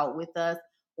sticking it out with us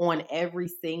on every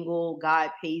single God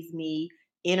Pays Me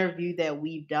interview that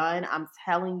we've done. I'm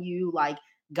telling you, like,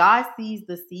 God sees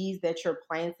the seeds that you're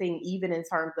planting, even in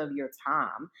terms of your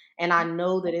time. And I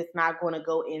know that it's not going to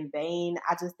go in vain.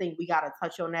 I just think we got to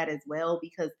touch on that as well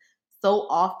because so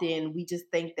often we just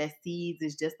think that seeds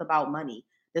is just about money.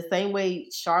 The same way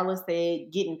Charlotte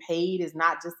said, getting paid is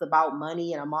not just about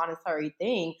money and a monetary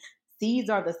thing. Seeds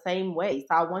are the same way.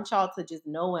 So I want y'all to just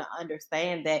know and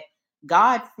understand that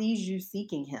God sees you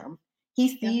seeking Him. He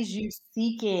Yeah. sees you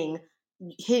seeking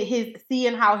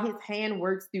seeing how His hand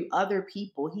works through other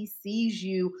people. He sees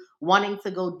you wanting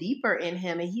to go deeper in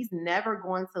Him, and He's never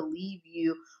going to leave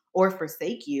you or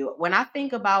forsake you. When I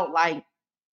think about like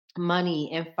money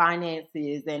and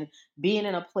finances and being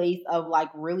in a place of like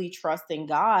really trusting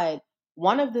God,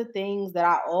 one of the things that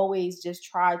I always just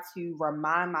try to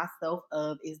remind myself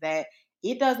of is that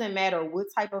it doesn't matter what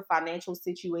type of financial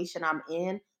situation I'm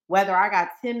in, whether I got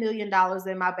 $10 million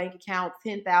in my bank account,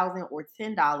 10,000 or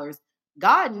 $10,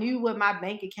 God knew what my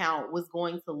bank account was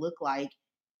going to look like.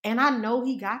 And I know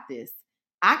he got this.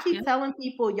 I keep Yep. telling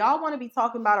people, y'all want to be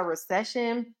talking about a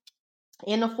recession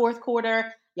in the fourth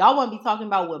quarter. Y'all want to be talking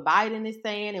about what Biden is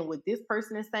saying and what this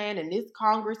person is saying and this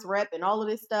Congress rep and all of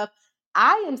this stuff.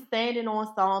 I am standing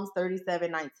on Psalms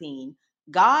 37:19.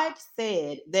 God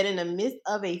said that in the midst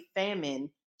of a famine,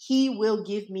 he will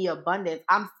give me abundance.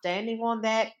 I'm standing on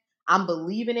that. I'm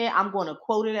believing it. I'm going to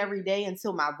quote it every day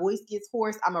until my voice gets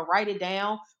hoarse. I'm going to write it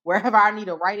down wherever I need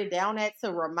to write it down at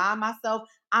to remind myself.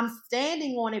 I'm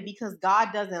standing on it because God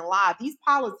doesn't lie. These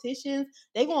politicians,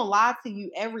 they gonna lie to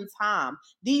you every time.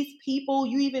 These people,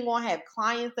 you even gonna have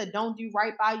clients that don't do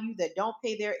right by you, that don't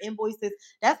pay their invoices.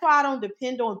 That's why I don't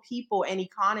depend on people and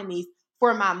economies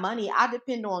for my money. I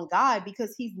depend on God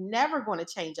because he's never going to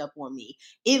change up on me.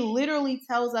 It literally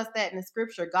tells us that in the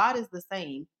scripture. God is the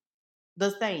same.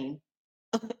 The same.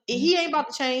 He ain't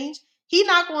about to change. He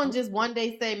not going to just one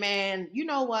day say, man, you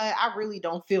know what? I really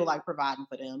don't feel like providing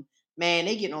for them. Man,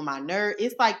 they getting on my nerve.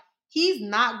 It's like he's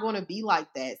not going to be like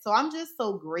that. So I'm just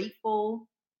so grateful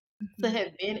to Mhm.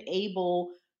 have been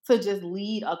able to just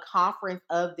lead a conference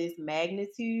of this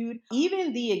magnitude.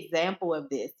 Even the example of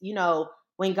this,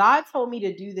 when God told me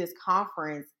to do this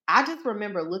conference, I just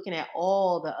remember looking at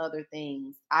all the other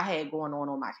things I had going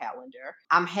on my calendar.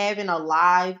 I'm having a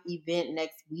live event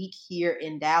next week here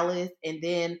in Dallas. And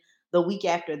then the week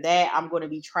after that, I'm going to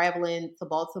be traveling to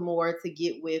Baltimore to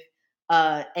get with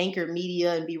Anchor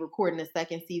Media and be recording the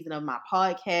second season of my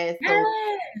podcast. So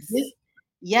this Yes.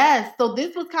 Yes. So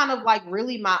this was kind of like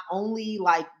really my only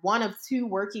like one of two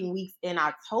working weeks in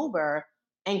October.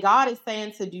 And God is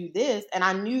saying to do this. And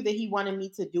I knew that he wanted me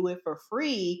to do it for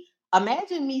free.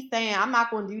 Imagine me saying, I'm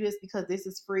not going to do this because this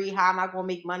is free. How am I going to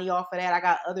make money off of that? I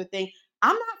got other things.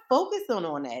 I'm not focusing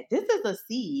on that. This is a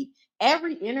seed.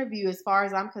 Every interview, as far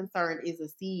as I'm concerned, is a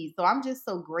seed. So I'm just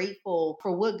so grateful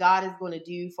for what God is going to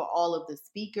do for all of the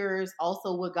speakers,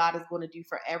 also what God is going to do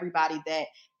for everybody that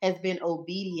has been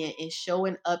obedient in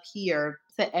showing up here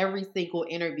to every single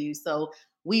interview. So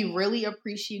we really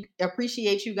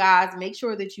appreciate you guys. Make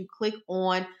sure that you click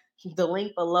on the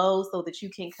link below so that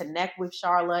you can connect with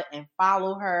Sharla and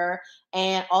follow her.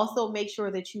 And also make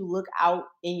sure that you look out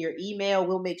in your email.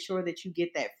 We'll make sure that you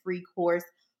get that free course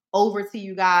over to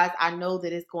you guys. I know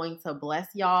that it's going to bless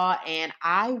y'all. And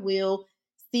I will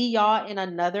see y'all in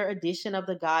another edition of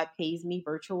the God Pays Me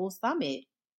Virtual Summit.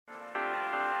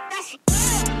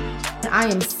 I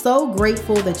am so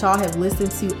grateful that y'all have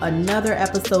listened to another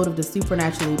episode of the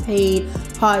Supernaturally Paid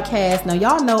podcast. Now,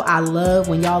 y'all know I love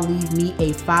when y'all leave me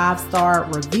a 5-star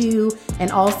review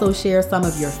and also share some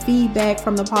of your feedback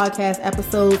from the podcast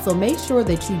episode. So make sure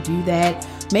that you do that.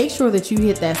 Make sure that you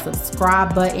hit that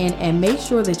subscribe button and make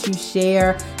sure that you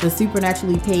share the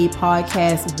Supernaturally Paid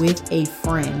podcast with a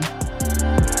friend.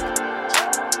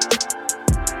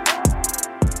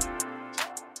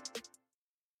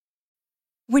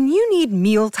 When you need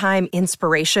mealtime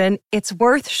inspiration, it's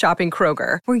worth shopping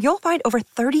Kroger, where you'll find over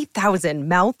 30,000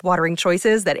 mouth-watering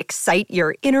choices that excite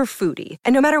your inner foodie.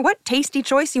 And no matter what tasty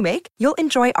choice you make, you'll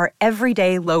enjoy our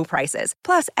everyday low prices,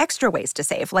 plus extra ways to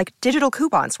save, like digital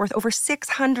coupons worth over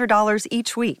 $600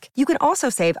 each week. You can also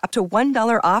save up to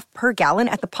 $1 off per gallon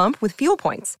at the pump with fuel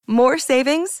points. More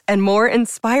savings and more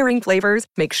inspiring flavors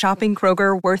make shopping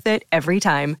Kroger worth it every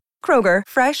time. Kroger,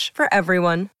 fresh for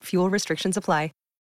everyone. Fuel restrictions apply.